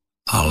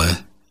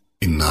 ale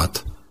i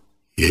nad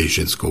jej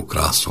ženskou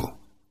krásou.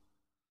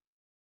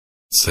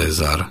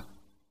 Cezar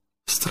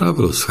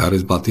strávil s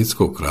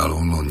charizmatickou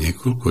kráľovnou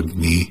niekoľko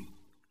dní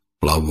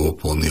plavbou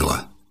po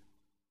Nile,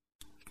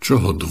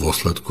 čoho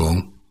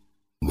dôsledkom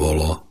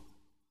bolo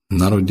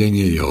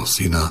narodenie jeho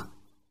syna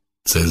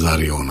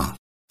Cezariona.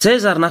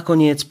 Cezar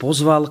nakoniec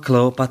pozval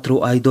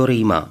Kleopatru aj do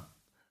Ríma.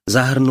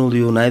 Zahrnul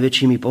ju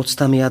najväčšími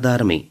poctami a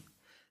darmi.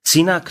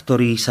 Syna,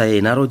 ktorý sa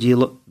jej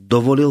narodil,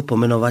 dovolil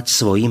pomenovať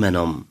svojím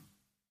menom.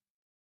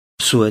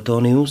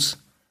 Suetonius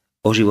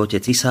o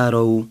živote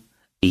cisárov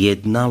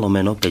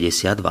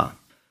 1/52.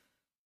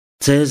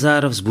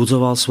 Cézar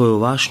vzbudzoval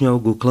svojou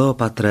vášňou ku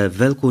Kleopatre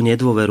veľkú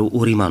nedôveru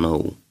u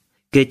Rimanov.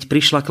 Keď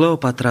prišla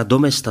Kleopatra do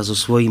mesta so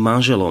svojím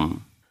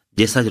manželom,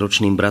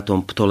 10-ročným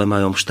bratom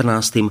Ptolemajom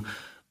XIV,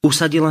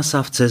 usadila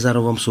sa v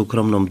Cezarovom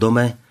súkromnom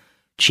dome,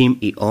 čím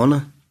i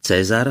on,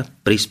 Cezar,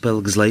 prispel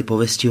k zlej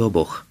povesti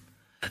oboch.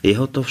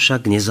 Jeho to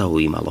však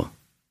nezaujímalo.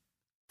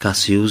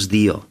 Cassius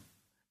Dio.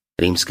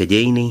 Rímske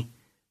dejiny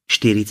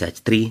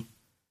 43,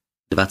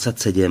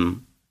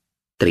 27,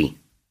 3.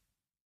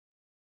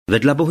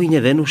 Vedľa bohyne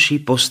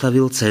Venuši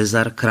postavil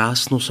Cezar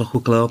krásnu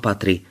sochu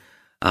Kleopatry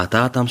a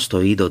tá tam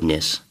stojí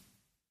dodnes.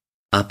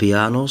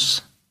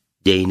 Appianos,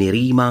 dejiny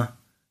Ríma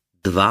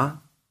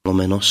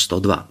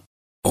 2/102.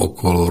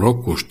 Okolo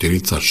roku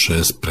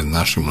 46 pred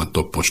našim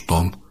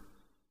letopočtom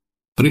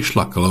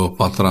prišla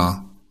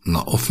Kleopatra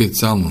na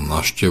oficiálnu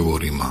návštevu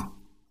Ríma,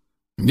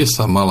 kde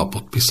sa mala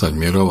podpísať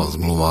mierová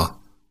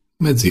zmluva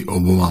medzi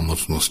oboma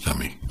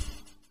mocnosťami.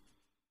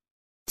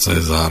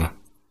 Cezar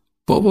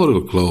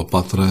povolil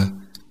Kleopatre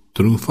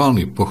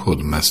triumfálny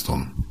pochod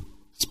mestom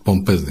s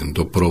pompezným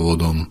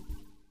doprovodom,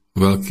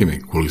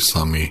 veľkými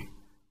kulisami,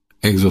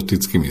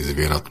 exotickými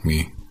zvieratmi,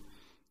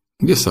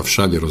 kde sa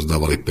všade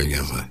rozdávali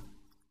peniaze.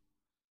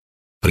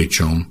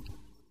 Pričom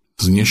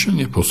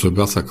vznešene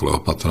pôsobiaca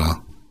Kleopatra,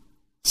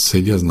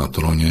 sediac na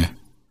tróne,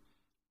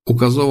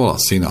 ukazovala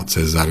syna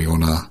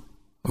Cezariona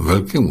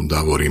veľkému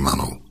davu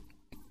Rimanov.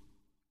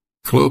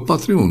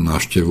 Kleopatriu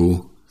návštevu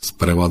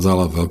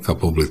sprevádzala veľká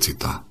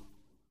publicita.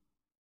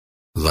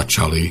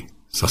 Začali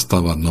sa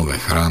stavať nové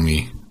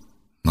chrámy,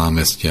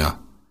 námestia,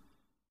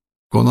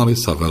 konali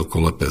sa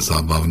veľkolepé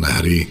zábavné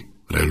hry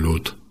pre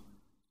ľud,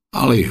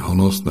 ale i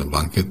honosné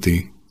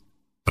bankety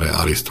pre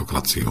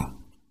aristokraciu.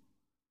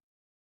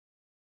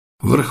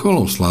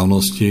 Vrcholom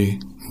slávnosti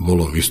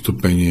bolo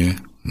vystúpenie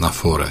na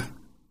fóre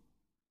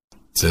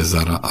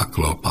Cezara a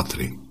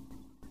Kleopatry,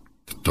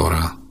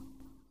 ktorá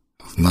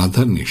v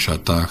nádherných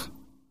šatách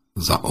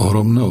za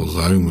ohromného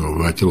záujmu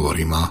obyvateľov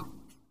Ríma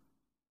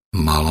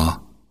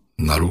mala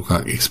na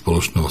rukách ich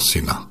spoločného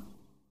syna.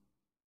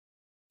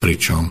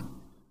 Pričom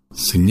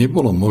si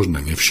nebolo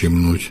možné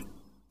nevšimnúť,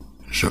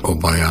 že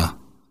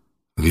obaja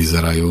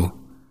vyzerajú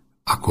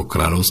ako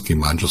kráľovský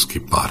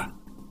manželský pár.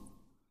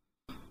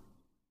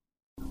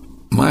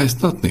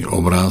 Majestátny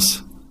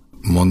obraz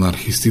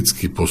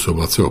monarchisticky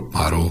pôsobacieho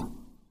páru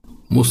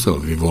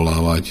musel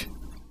vyvolávať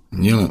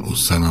nielen u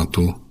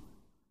senátu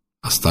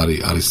a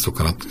starých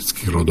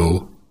aristokratických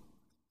rodov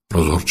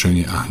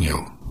rozhorčenie a hnev.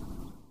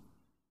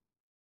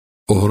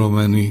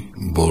 Ohromení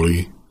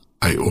boli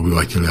aj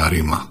obyvatelia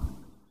Ríma,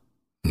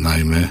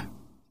 najmä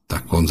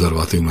tá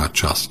konzervatívna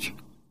časť.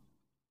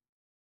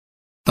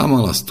 Tá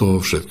mala z toho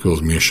všetkého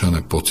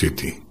zmiešané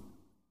pocity.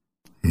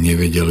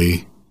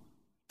 Nevedeli,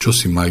 čo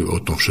si majú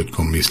o tom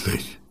všetkom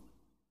myslieť.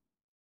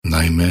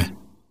 Najmä,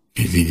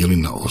 keď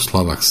videli na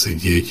oslavách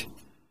sedieť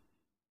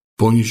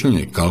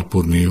ponižene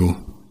Kalpurniu,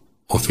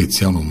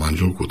 oficiálnu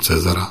manželku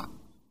Cezara,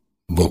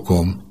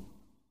 bokom,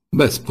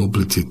 bez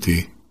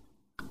publicity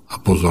a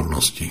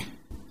pozornosti.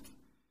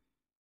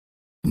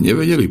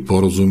 Nevedeli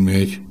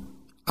porozumieť,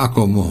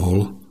 ako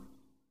mohol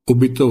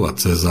ubytovať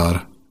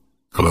Cezar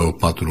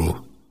Kleopatru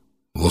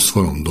vo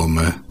svojom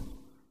dome,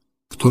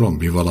 v ktorom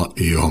bývala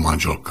i jeho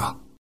manželka.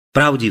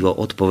 Pravdivo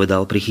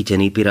odpovedal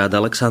prichytený pirát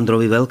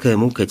Alexandrovi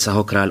Veľkému, keď sa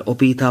ho kráľ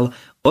opýtal,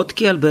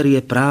 odkiaľ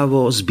berie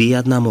právo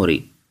zbíjať na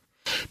mori.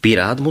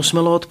 Pirát mu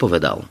smelo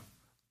odpovedal,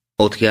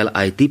 odkiaľ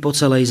aj ty po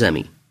celej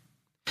zemi.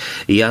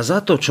 Ja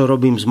za to, čo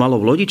robím s malou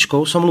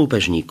lodičkou, som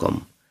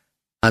lúpežníkom.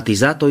 A ty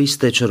za to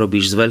isté, čo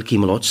robíš s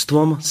veľkým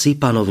loďstvom, si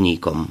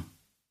panovníkom.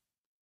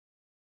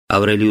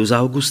 Aurelius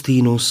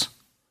Augustínus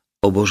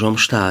o Božom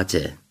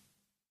štáte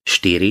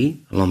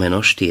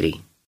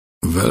 4/4.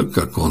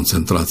 Veľká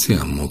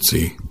koncentrácia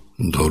moci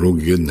do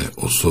rúk jednej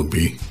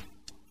osoby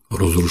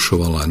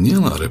rozrušovala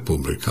nielen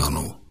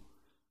republikánov,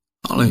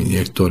 ale i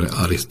niektoré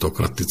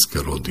aristokratické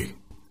rody,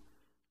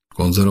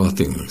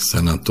 konzervatívnych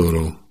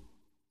senátorov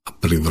a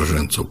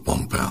privržencov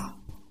Pompea.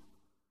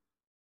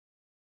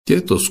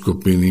 Tieto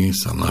skupiny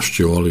sa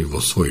navštevovali vo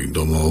svojich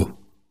domov,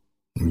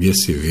 kde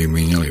si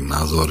vymieniali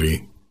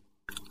názory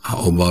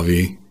a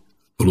obavy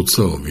z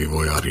budúceho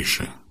vývoja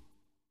ríše.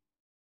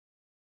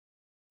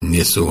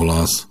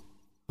 Nesúhlas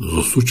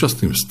so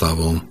súčasným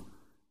stavom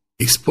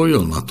ich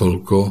spojil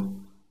natoľko,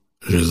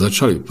 že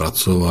začali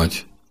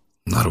pracovať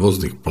na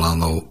rôznych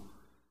plánov,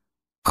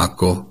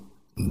 ako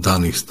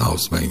daný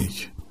stav zmeniť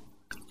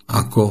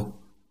ako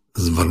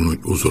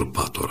zvrhnúť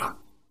uzurpátora.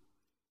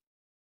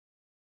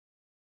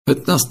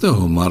 15.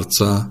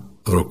 marca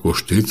roku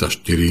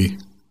 1944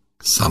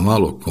 sa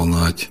malo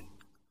konať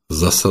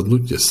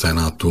zasadnutie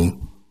Senátu,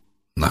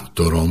 na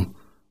ktorom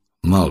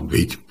mal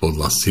byť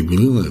podľa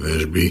Sibyllinej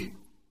vežby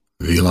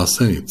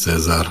vyhlásený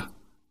Cezar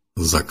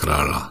za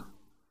kráľa.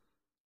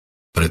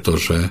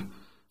 Pretože,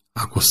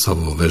 ako sa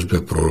vo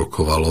vežbe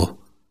prorokovalo,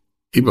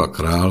 iba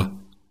kráľ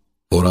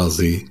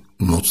porazí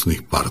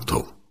mocných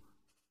partov.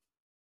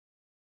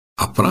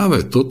 A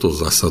práve toto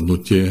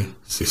zasadnutie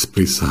si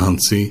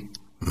sprísahanci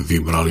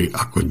vybrali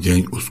ako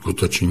deň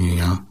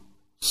uskutočnenia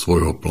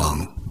svojho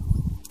plánu.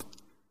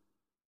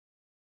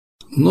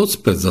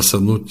 Noc pred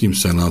zasadnutím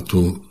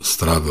Senátu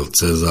strávil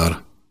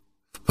Cezar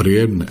v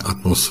príjemnej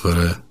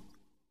atmosfére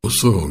u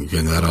svojho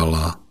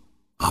generála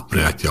a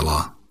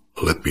priateľa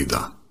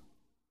Lepida.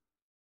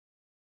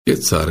 Keď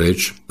sa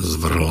reč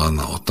zvrhla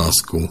na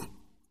otázku,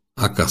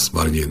 aká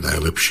smrť je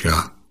najlepšia,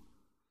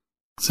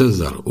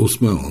 Cezar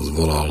úsmevom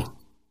zvolal: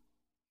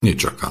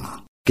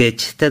 nečakaná.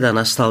 Keď teda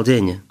nastal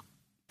deň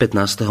 15.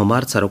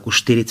 marca roku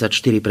 44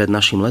 pred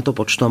našim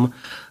letopočtom,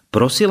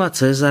 prosila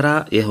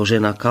Cezara jeho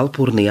žena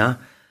Kalpurnia,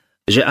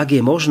 že ak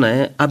je možné,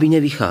 aby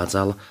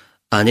nevychádzal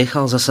a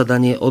nechal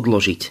zasadanie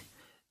odložiť,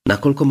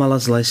 nakoľko mala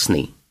zlé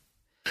sny.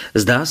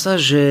 Zdá sa,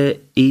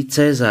 že i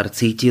Cezar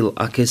cítil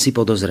akési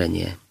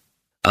podozrenie.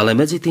 Ale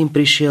medzi tým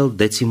prišiel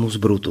Decimus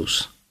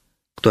Brutus,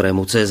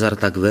 ktorému Cezar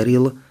tak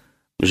veril,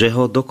 že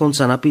ho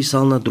dokonca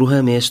napísal na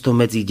druhé miesto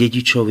medzi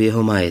dedičov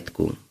jeho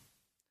majetku.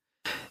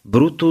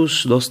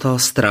 Brutus dostal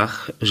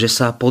strach, že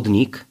sa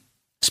podnik,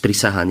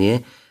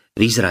 sprisahanie,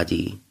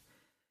 vyzradí.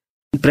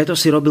 Preto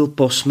si robil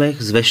posmech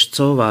z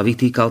veštcov a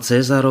vytýkal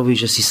Cezarovi,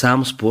 že si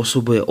sám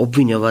spôsobuje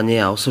obviňovanie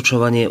a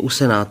osočovanie u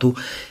Senátu,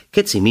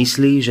 keď si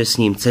myslí, že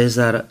s ním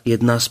Cezar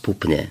jedná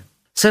spupne.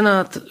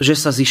 Senát, že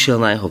sa zišiel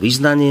na jeho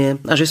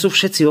vyznanie a že sú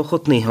všetci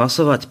ochotní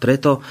hlasovať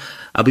preto,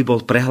 aby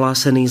bol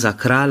prehlásený za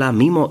kráľa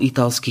mimo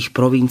italských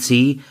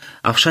provincií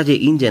a všade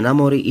inde na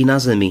mori i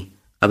na zemi,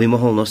 aby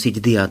mohol nosiť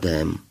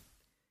diadém.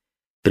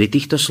 Pri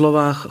týchto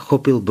slovách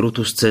chopil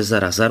Brutus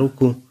Cezara za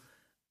ruku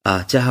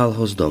a ťahal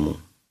ho z domu.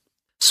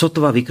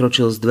 Sotva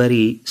vykročil z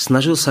dverí,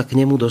 snažil sa k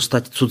nemu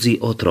dostať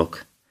cudzí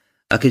otrok.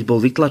 A keď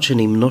bol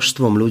vytlačený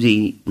množstvom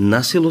ľudí,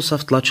 na silu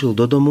sa vtlačil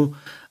do domu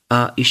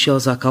a išiel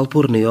za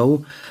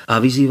Kalpurniou a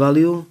vyzýval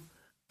ju,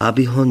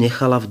 aby ho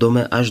nechala v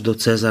dome až do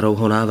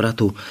Cezarovho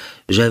návratu,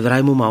 že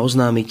vraj mu má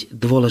oznámiť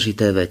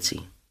dôležité veci.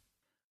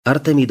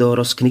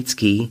 Artemidoros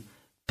Knický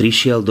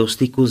prišiel do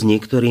styku s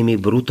niektorými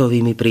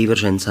Brutovými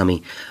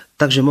prívržencami,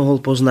 takže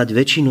mohol poznať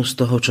väčšinu z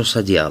toho, čo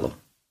sa dialo.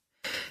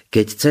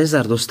 Keď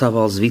Cezar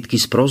dostával zvitky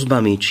s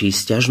prosbami či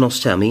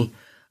sťažnosťami,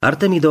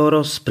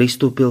 Artemidoros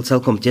pristúpil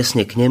celkom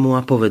tesne k nemu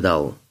a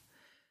povedal: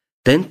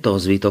 tento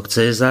zvitok,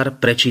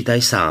 Cezar, prečítaj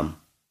sám.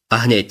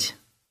 A hneď.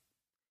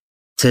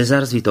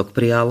 Cezar zvitok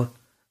prijal,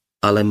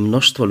 ale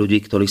množstvo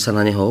ľudí, ktorí sa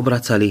na neho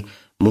obracali,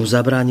 mu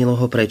zabránilo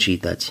ho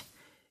prečítať.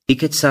 I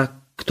keď sa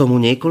k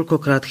tomu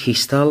niekoľkokrát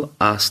chystal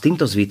a s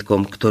týmto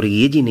zvitkom, ktorý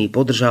jediný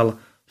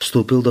podržal,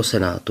 vstúpil do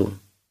Senátu.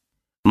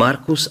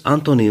 Marcus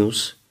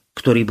Antonius,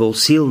 ktorý bol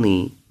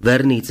silný,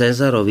 verný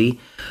Cezarovi,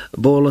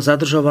 bol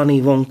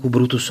zadržovaný vonku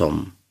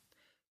Brutusom,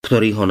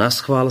 ktorý ho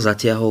naschvál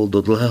zatiahol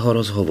do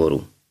dlhého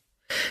rozhovoru.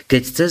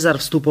 Keď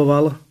Cezar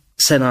vstupoval,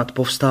 Senát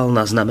povstal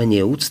na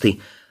znamenie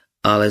úcty,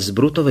 ale z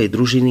Brutovej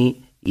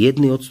družiny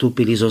jedni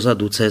odstúpili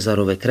zozadu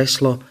Cezarove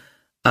kreslo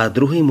a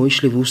druhí mu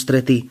išli v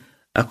ústrety,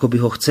 ako by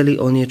ho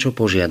chceli o niečo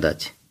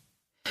požiadať.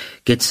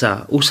 Keď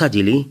sa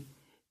usadili,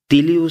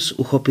 Tilius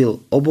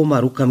uchopil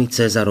oboma rukami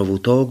Cezarovú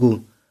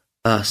tógu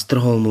a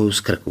strhol mu ju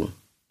z krku.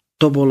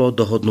 To bolo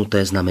dohodnuté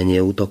znamenie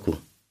útoku.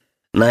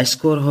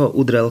 Najskôr ho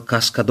udrel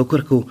kaska do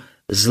krku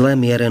zle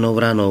mierenou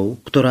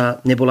ranou, ktorá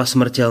nebola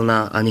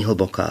smrteľná ani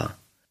hlboká.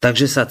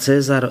 Takže sa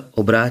Cezar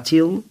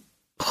obrátil,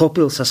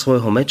 chopil sa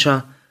svojho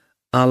meča,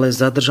 ale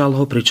zadržal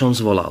ho, pričom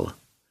zvolal: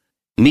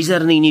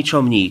 mizerný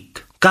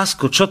ničomník,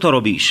 Kasko, čo to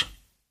robíš?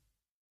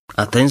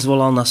 A ten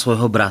zvolal na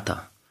svojho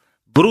brata: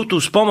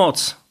 Brutus,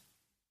 pomoc!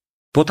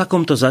 Po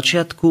takomto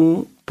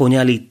začiatku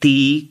poňali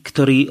tí,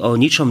 ktorí o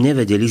ničom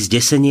nevedeli,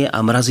 zdesenie a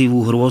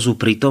mrazivú hrôzu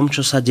pri tom,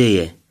 čo sa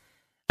deje,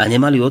 a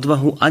nemali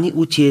odvahu ani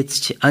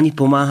utiecť, ani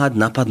pomáhať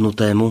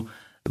napadnutému,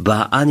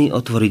 ba ani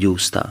otvoriť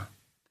ústa.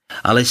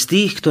 Ale z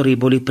tých, ktorí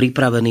boli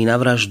pripravení na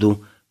vraždu,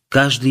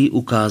 každý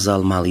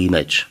ukázal malý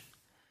meč.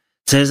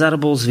 Cezar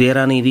bol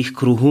zvieraný v ich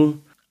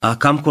kruhu a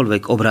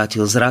kamkoľvek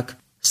obrátil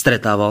zrak,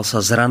 stretával sa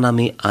s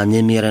ranami a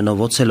nemierenou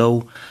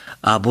oceľou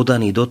a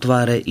bodaný do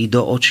tváre i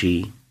do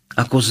očí.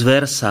 Ako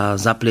zver sa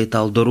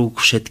zaplietal do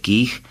rúk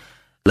všetkých,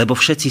 lebo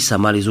všetci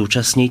sa mali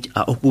zúčastniť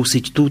a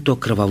okúsiť túto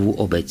krvavú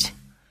obeť.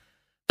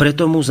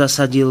 Preto mu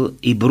zasadil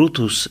i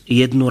Brutus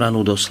jednu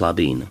ranu do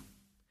slabín.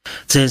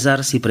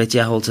 Cezar si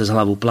pretiahol cez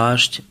hlavu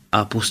plášť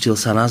a pustil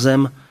sa na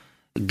zem,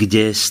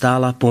 kde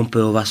stála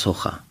Pompeova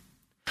socha.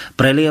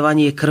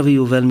 Prelievanie krvi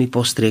ju veľmi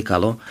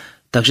postriekalo,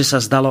 takže sa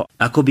zdalo,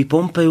 ako by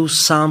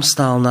Pompejus sám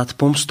stál nad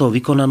pomstou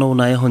vykonanou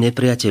na jeho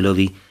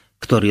nepriateľovi,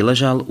 ktorý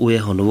ležal u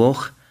jeho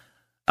nôh,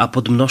 a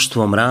pod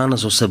množstvom rán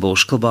so sebou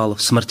šklbal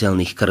v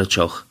smrteľných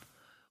krčoch.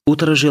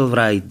 Utržil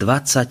vraj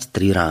 23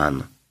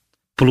 rán.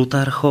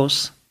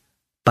 Plutarchos,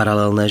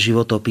 paralelné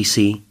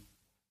životopisy,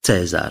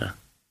 Cézar.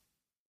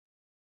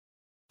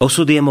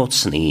 Osud je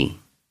mocný.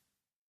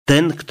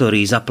 Ten,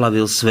 ktorý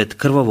zaplavil svet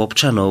krvou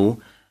občanov,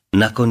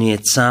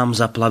 nakoniec sám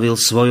zaplavil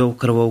svojou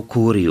krvou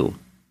kúriu,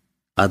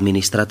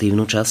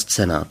 administratívnu časť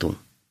Senátu.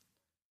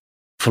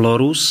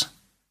 Florus,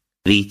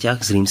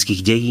 výťah z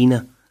rímskych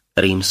dejín,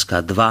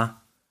 Rímska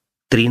 2,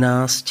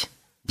 13,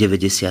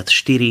 94,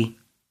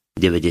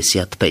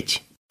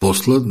 95.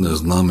 Posledné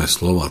známe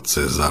slova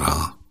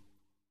Cezara,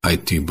 aj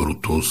ty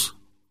Brutus,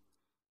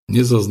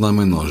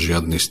 nezaznamenal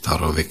žiadny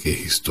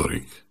staroveký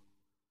historik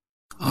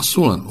a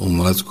sú len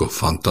umeleckou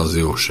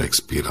fantáziou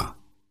Shakespeara,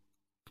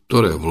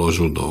 ktoré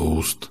vložil do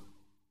úst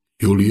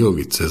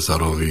Juliovi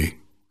Cezarovi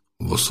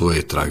vo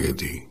svojej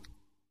tragédii.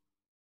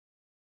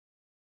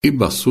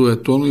 Iba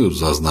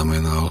Suetonius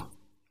zaznamenal,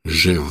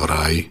 že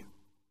vraj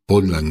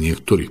podľa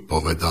niektorých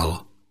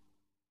povedal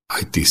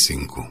aj ty,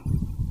 synku.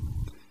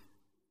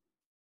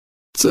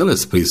 Celé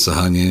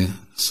sprísahanie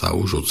sa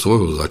už od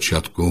svojho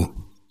začiatku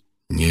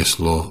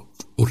nieslo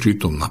v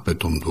určitom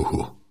napätom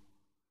duchu.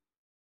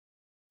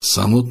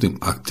 Samotným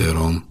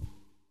aktérom,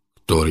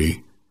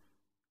 ktorí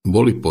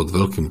boli pod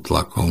veľkým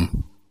tlakom,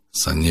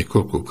 sa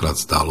niekoľkokrát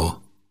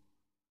zdalo,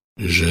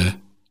 že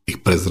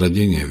ich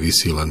prezradenie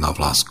visí len na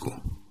vlásku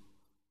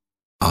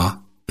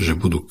a že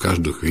budú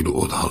každú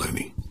chvíľu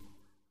odhalení.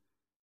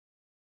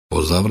 Po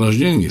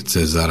zavraždení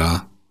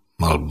Cezara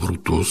mal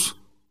Brutus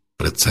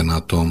pred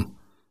senátom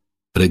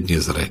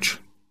predniesť reč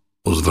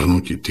o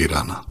zvrhnutí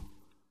tyrana.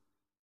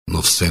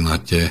 No v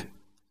senáte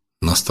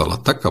nastala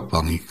taká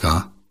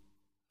panika,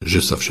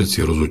 že sa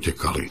všetci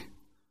rozutekali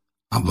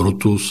a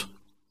Brutus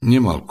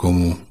nemal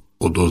komu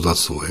odovzdať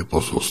svoje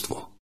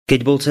posolstvo. Keď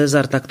bol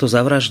Cézar takto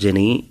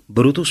zavraždený,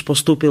 Brutus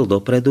postúpil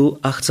dopredu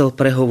a chcel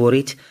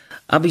prehovoriť,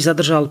 aby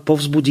zadržal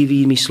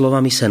povzbudivými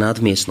slovami senát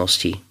v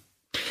miestnosti.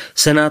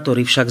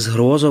 Senátori však s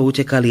hrôzou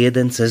utekali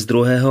jeden cez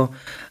druhého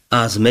a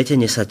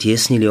zmetene sa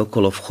tiesnili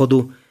okolo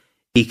vchodu,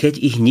 i keď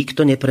ich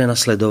nikto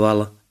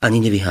neprenasledoval ani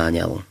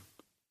nevyháňal.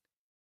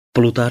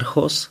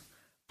 Plutarchos,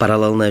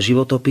 paralelné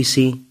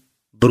životopisy,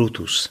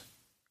 Brutus,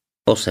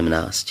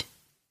 18.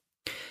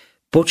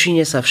 Po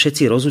čine sa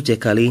všetci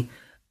rozutekali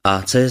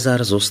a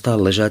Cézar zostal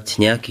ležať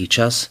nejaký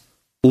čas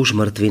už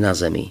mŕtvy na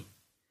zemi.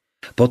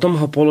 Potom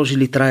ho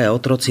položili traja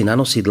otroci na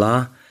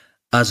nosidlá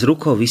a s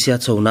rukou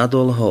visiacou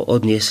nadol ho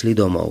odniesli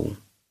domov.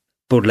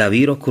 Podľa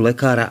výroku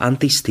lekára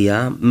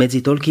Antistia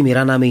medzi toľkými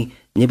ranami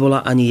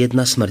nebola ani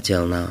jedna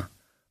smrteľná,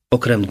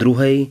 okrem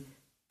druhej,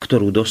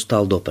 ktorú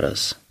dostal do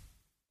prs.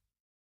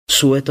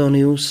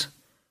 Suetonius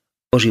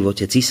o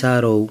živote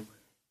cisárov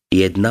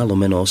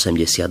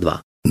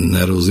 1/82.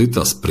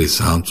 Nervozita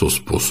sprisahancov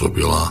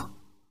spôsobila,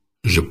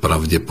 že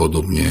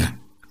pravdepodobne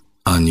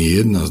ani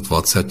jedna z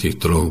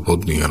 23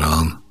 bodných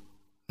rán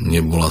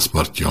nebola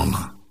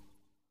smrteľná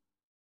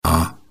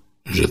a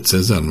že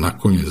Cezar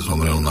nakoniec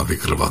zomrel na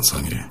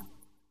vykrvácanie.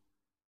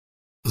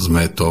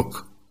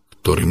 Zmätok,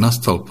 ktorý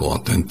nastal po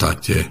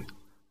atentáte,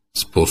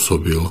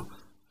 spôsobil,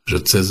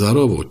 že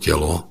Cezarovo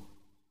telo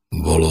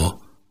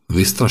bolo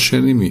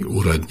vystrašenými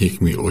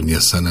úradníkmi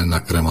odnesené na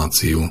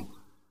kremáciu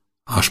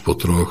až po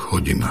 3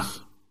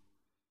 hodinách.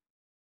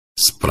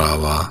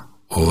 Správa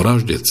o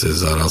vražde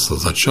Cezara sa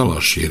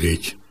začala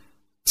šíriť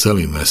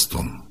celým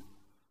mestom,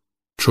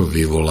 čo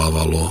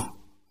vyvolávalo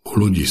u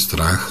ľudí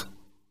strach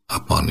a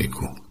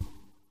paniku.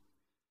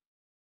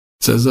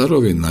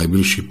 Cezarovi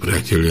najbližší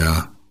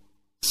priatelia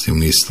si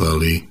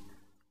mysleli,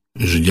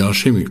 že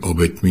ďalšími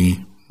obeťmi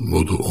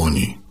budú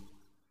oni.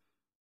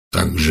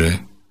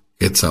 Takže,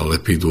 keď sa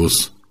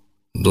Lepidus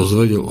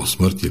dozvedel o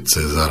smrti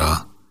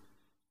Cezara,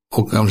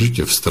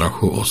 okamžite v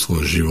strachu o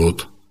svoj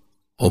život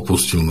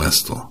opustil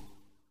mesto.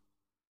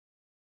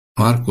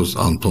 Marcus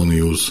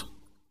Antonius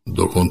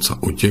dokonca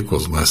utekol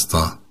z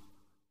mesta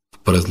v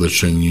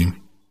prezlečení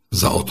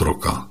za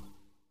otroka,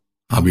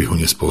 aby ho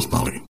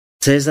nespoznali.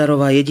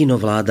 Cézarova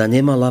jedinovláda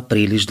nemala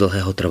príliš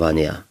dlhého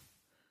trvania.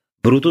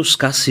 Brutus s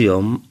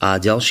Cassiom a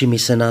ďalšími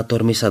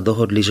senátormi sa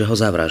dohodli, že ho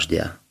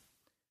zavraždia.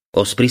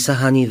 O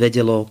sprisahaní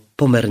vedelo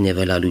pomerne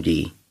veľa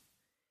ľudí.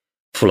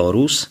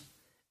 Florus,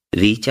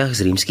 výťah z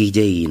rímskych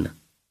dejín,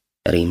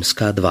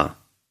 Rímska 2,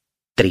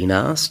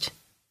 13,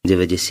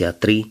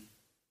 93,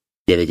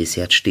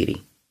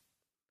 94.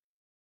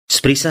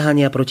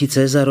 Sprisahania proti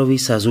Cézarovi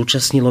sa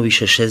zúčastnilo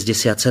vyše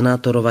 60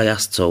 senátorov a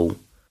jazdcov,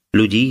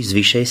 ľudí z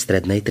vyššej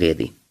strednej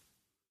triedy.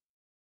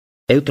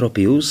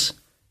 Eutropius,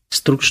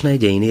 stručné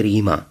dejiny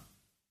Ríma,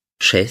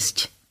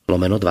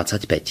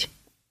 6/25.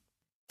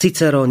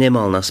 Cicero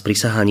nemal na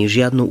sprisahaní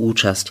žiadnu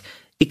účasť,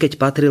 i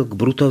keď patril k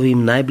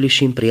Brutovým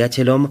najbližším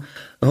priateľom,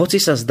 hoci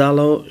sa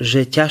zdalo,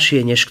 že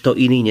ťažšie než kto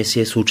iný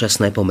nesie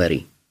súčasné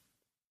pomery.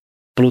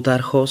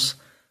 Plutarchos,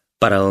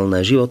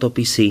 paralelné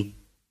životopisy,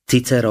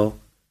 Cicero,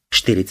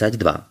 42.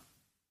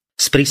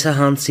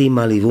 Sprisahanci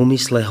mali v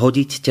úmysle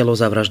hodiť telo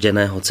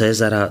zavraždeného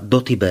Cézara do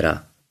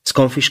Tibera,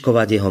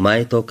 skonfiškovať jeho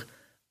majetok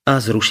a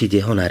zrušiť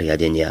jeho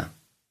nariadenia.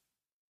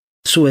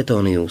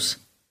 Suetonius,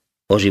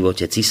 o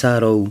živote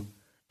cisárov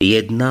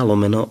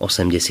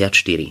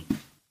 1/84.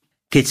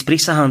 Keď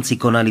sprisahanci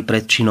konali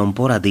pred činom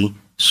porady,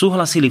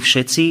 súhlasili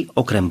všetci,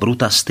 okrem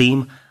Bruta, s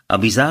tým,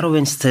 aby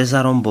zároveň s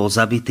Cezarom bol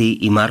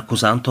zabitý i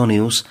Marcus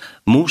Antonius,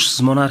 muž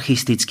s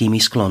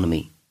monarchistickými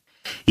sklonmi.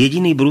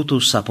 Jediný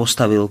Brutus sa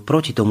postavil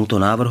proti tomuto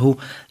návrhu,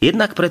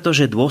 jednak preto,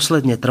 že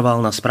dôsledne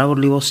trval na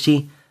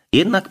spravodlivosti,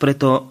 jednak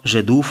preto,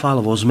 že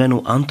dúfal vo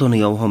zmenu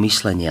Antoniovho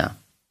myslenia.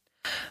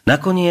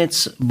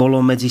 Nakoniec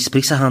bolo medzi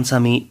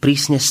sprisahancami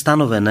prísne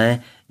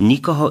stanovené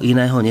nikoho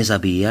iného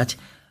nezabíjať,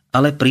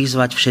 ale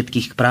prizvať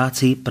všetkých k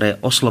práci pre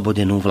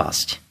oslobodenú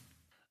vlasť.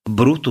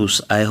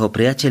 Brutus a jeho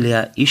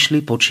priatelia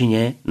išli po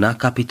čine na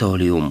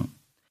Kapitólium.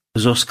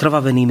 So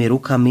skrvavenými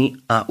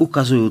rukami a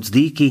ukazujúc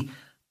dýky,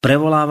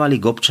 prevolávali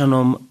k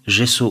občanom,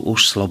 že sú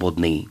už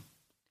slobodní.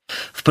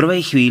 V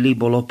prvej chvíli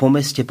bolo po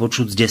meste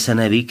počuť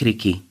zdesené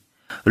výkriky.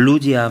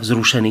 Ľudia,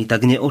 vzrušení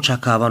tak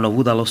neočakávanou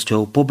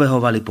udalosťou,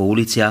 pobehovali po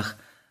uliciach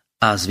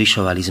a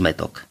zvyšovali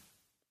zmätok.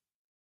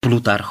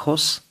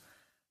 Plutarchos,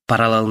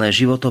 Paralelné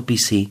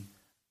životopisy,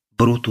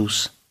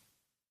 Brutus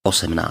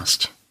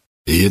 18.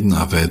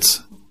 Jedna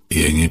vec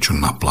je niečo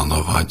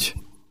naplánovať,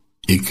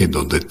 i keď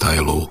do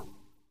detailu,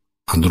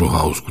 a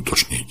druhá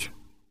uskutočniť.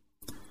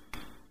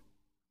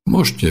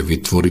 Môžete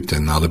vytvoriť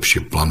ten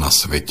najlepší plán na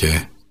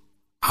svete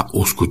a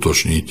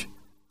uskutočniť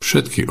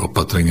všetky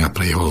opatrenia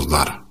pre jeho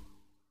zdar.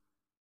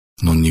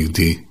 No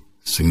nikdy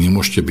si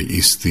nemôžete byť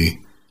istí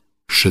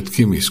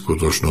všetkými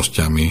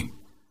skutočnosťami,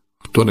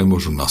 ktoré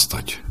môžu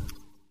nastať.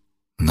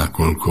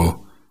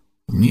 Nakoľko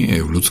nie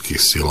je v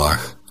ľudských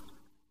silách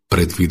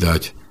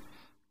predvídať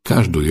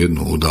každú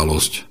jednu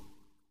udalosť,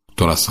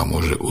 ktorá sa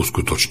môže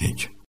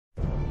uskutočniť.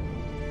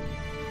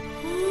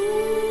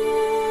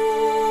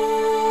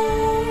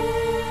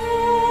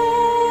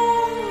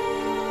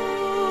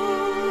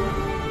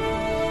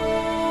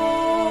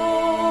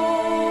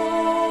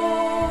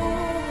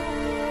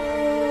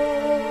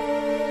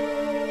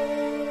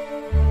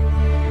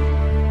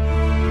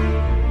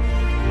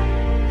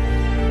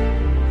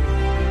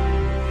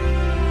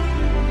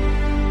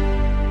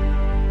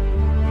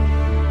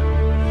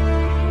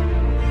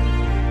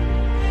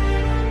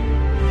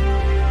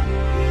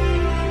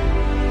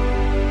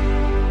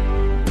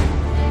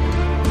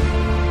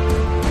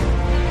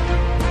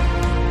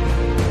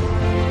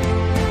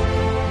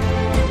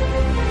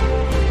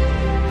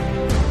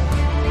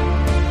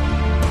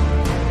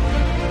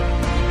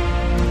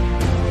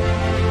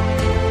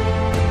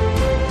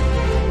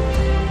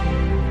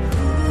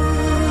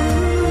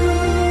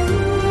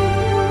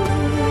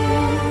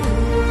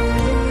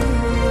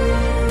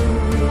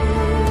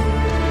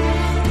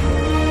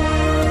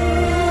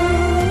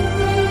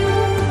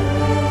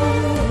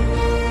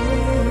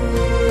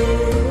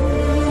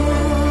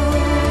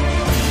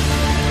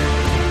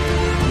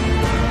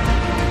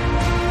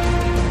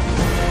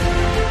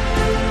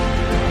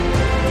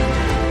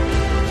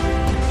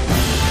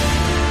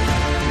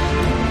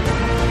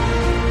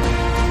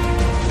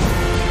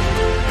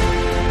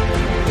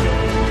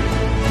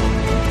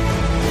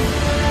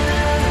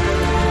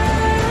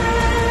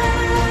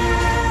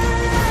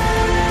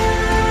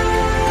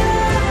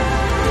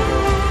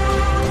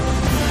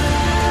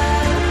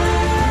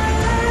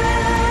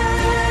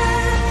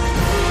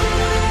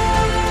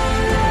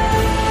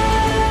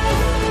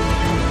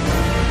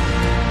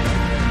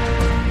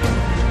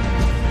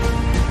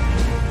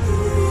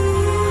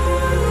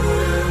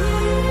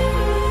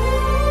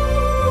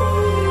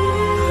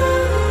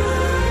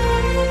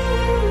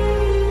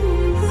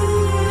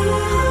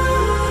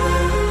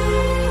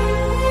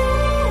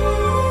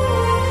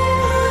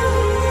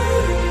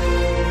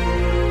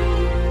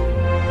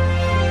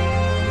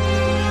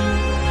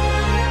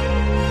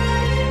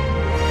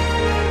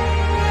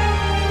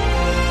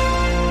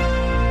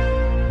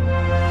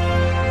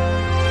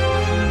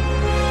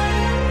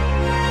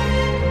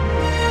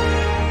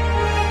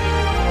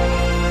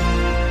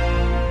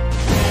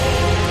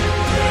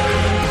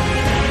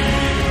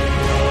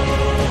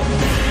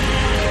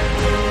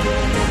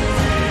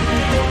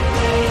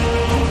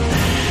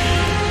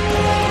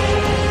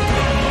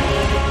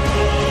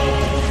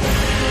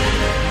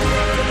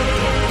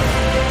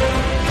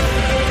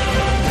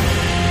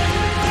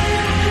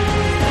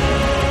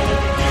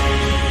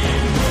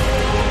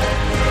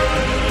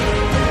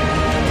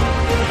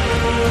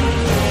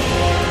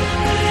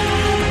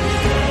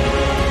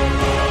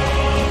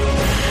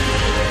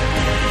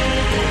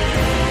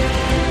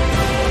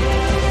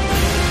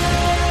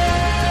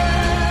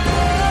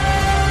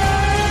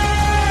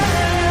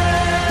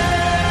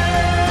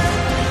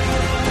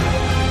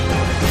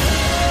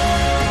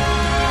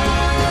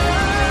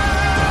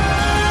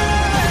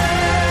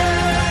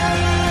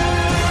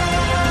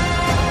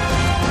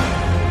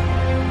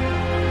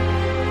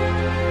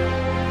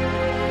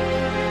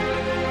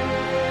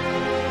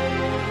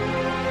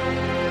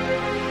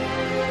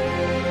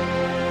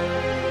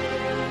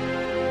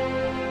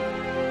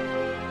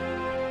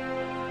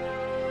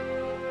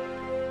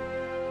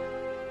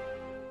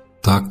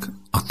 Tak,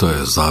 a to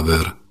je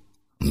záver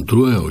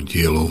druhého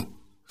dielu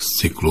z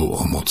cyklu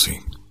o moci.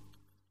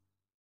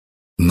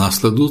 V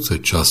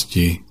nasledujúcej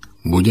časti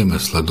budeme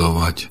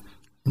sledovať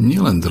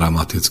nielen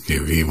dramatický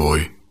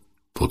vývoj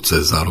po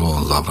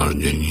Cezárovom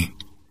zavraždení,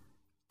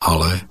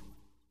 ale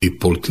i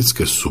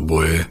politické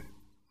súboje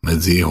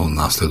medzi jeho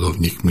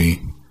následovníkmi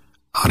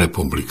a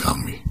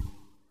republikánmi,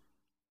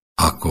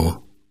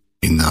 ako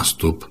i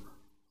nástup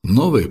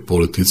novej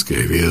politickej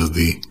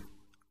hviezdy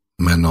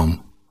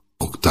menom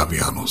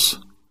Octavianus.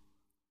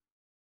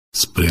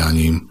 S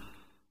prianím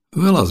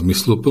veľa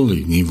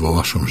zmysluplných dní vo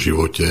vašom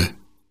živote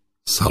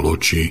sa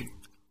lúči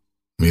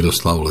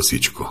Miroslav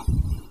Lesičko.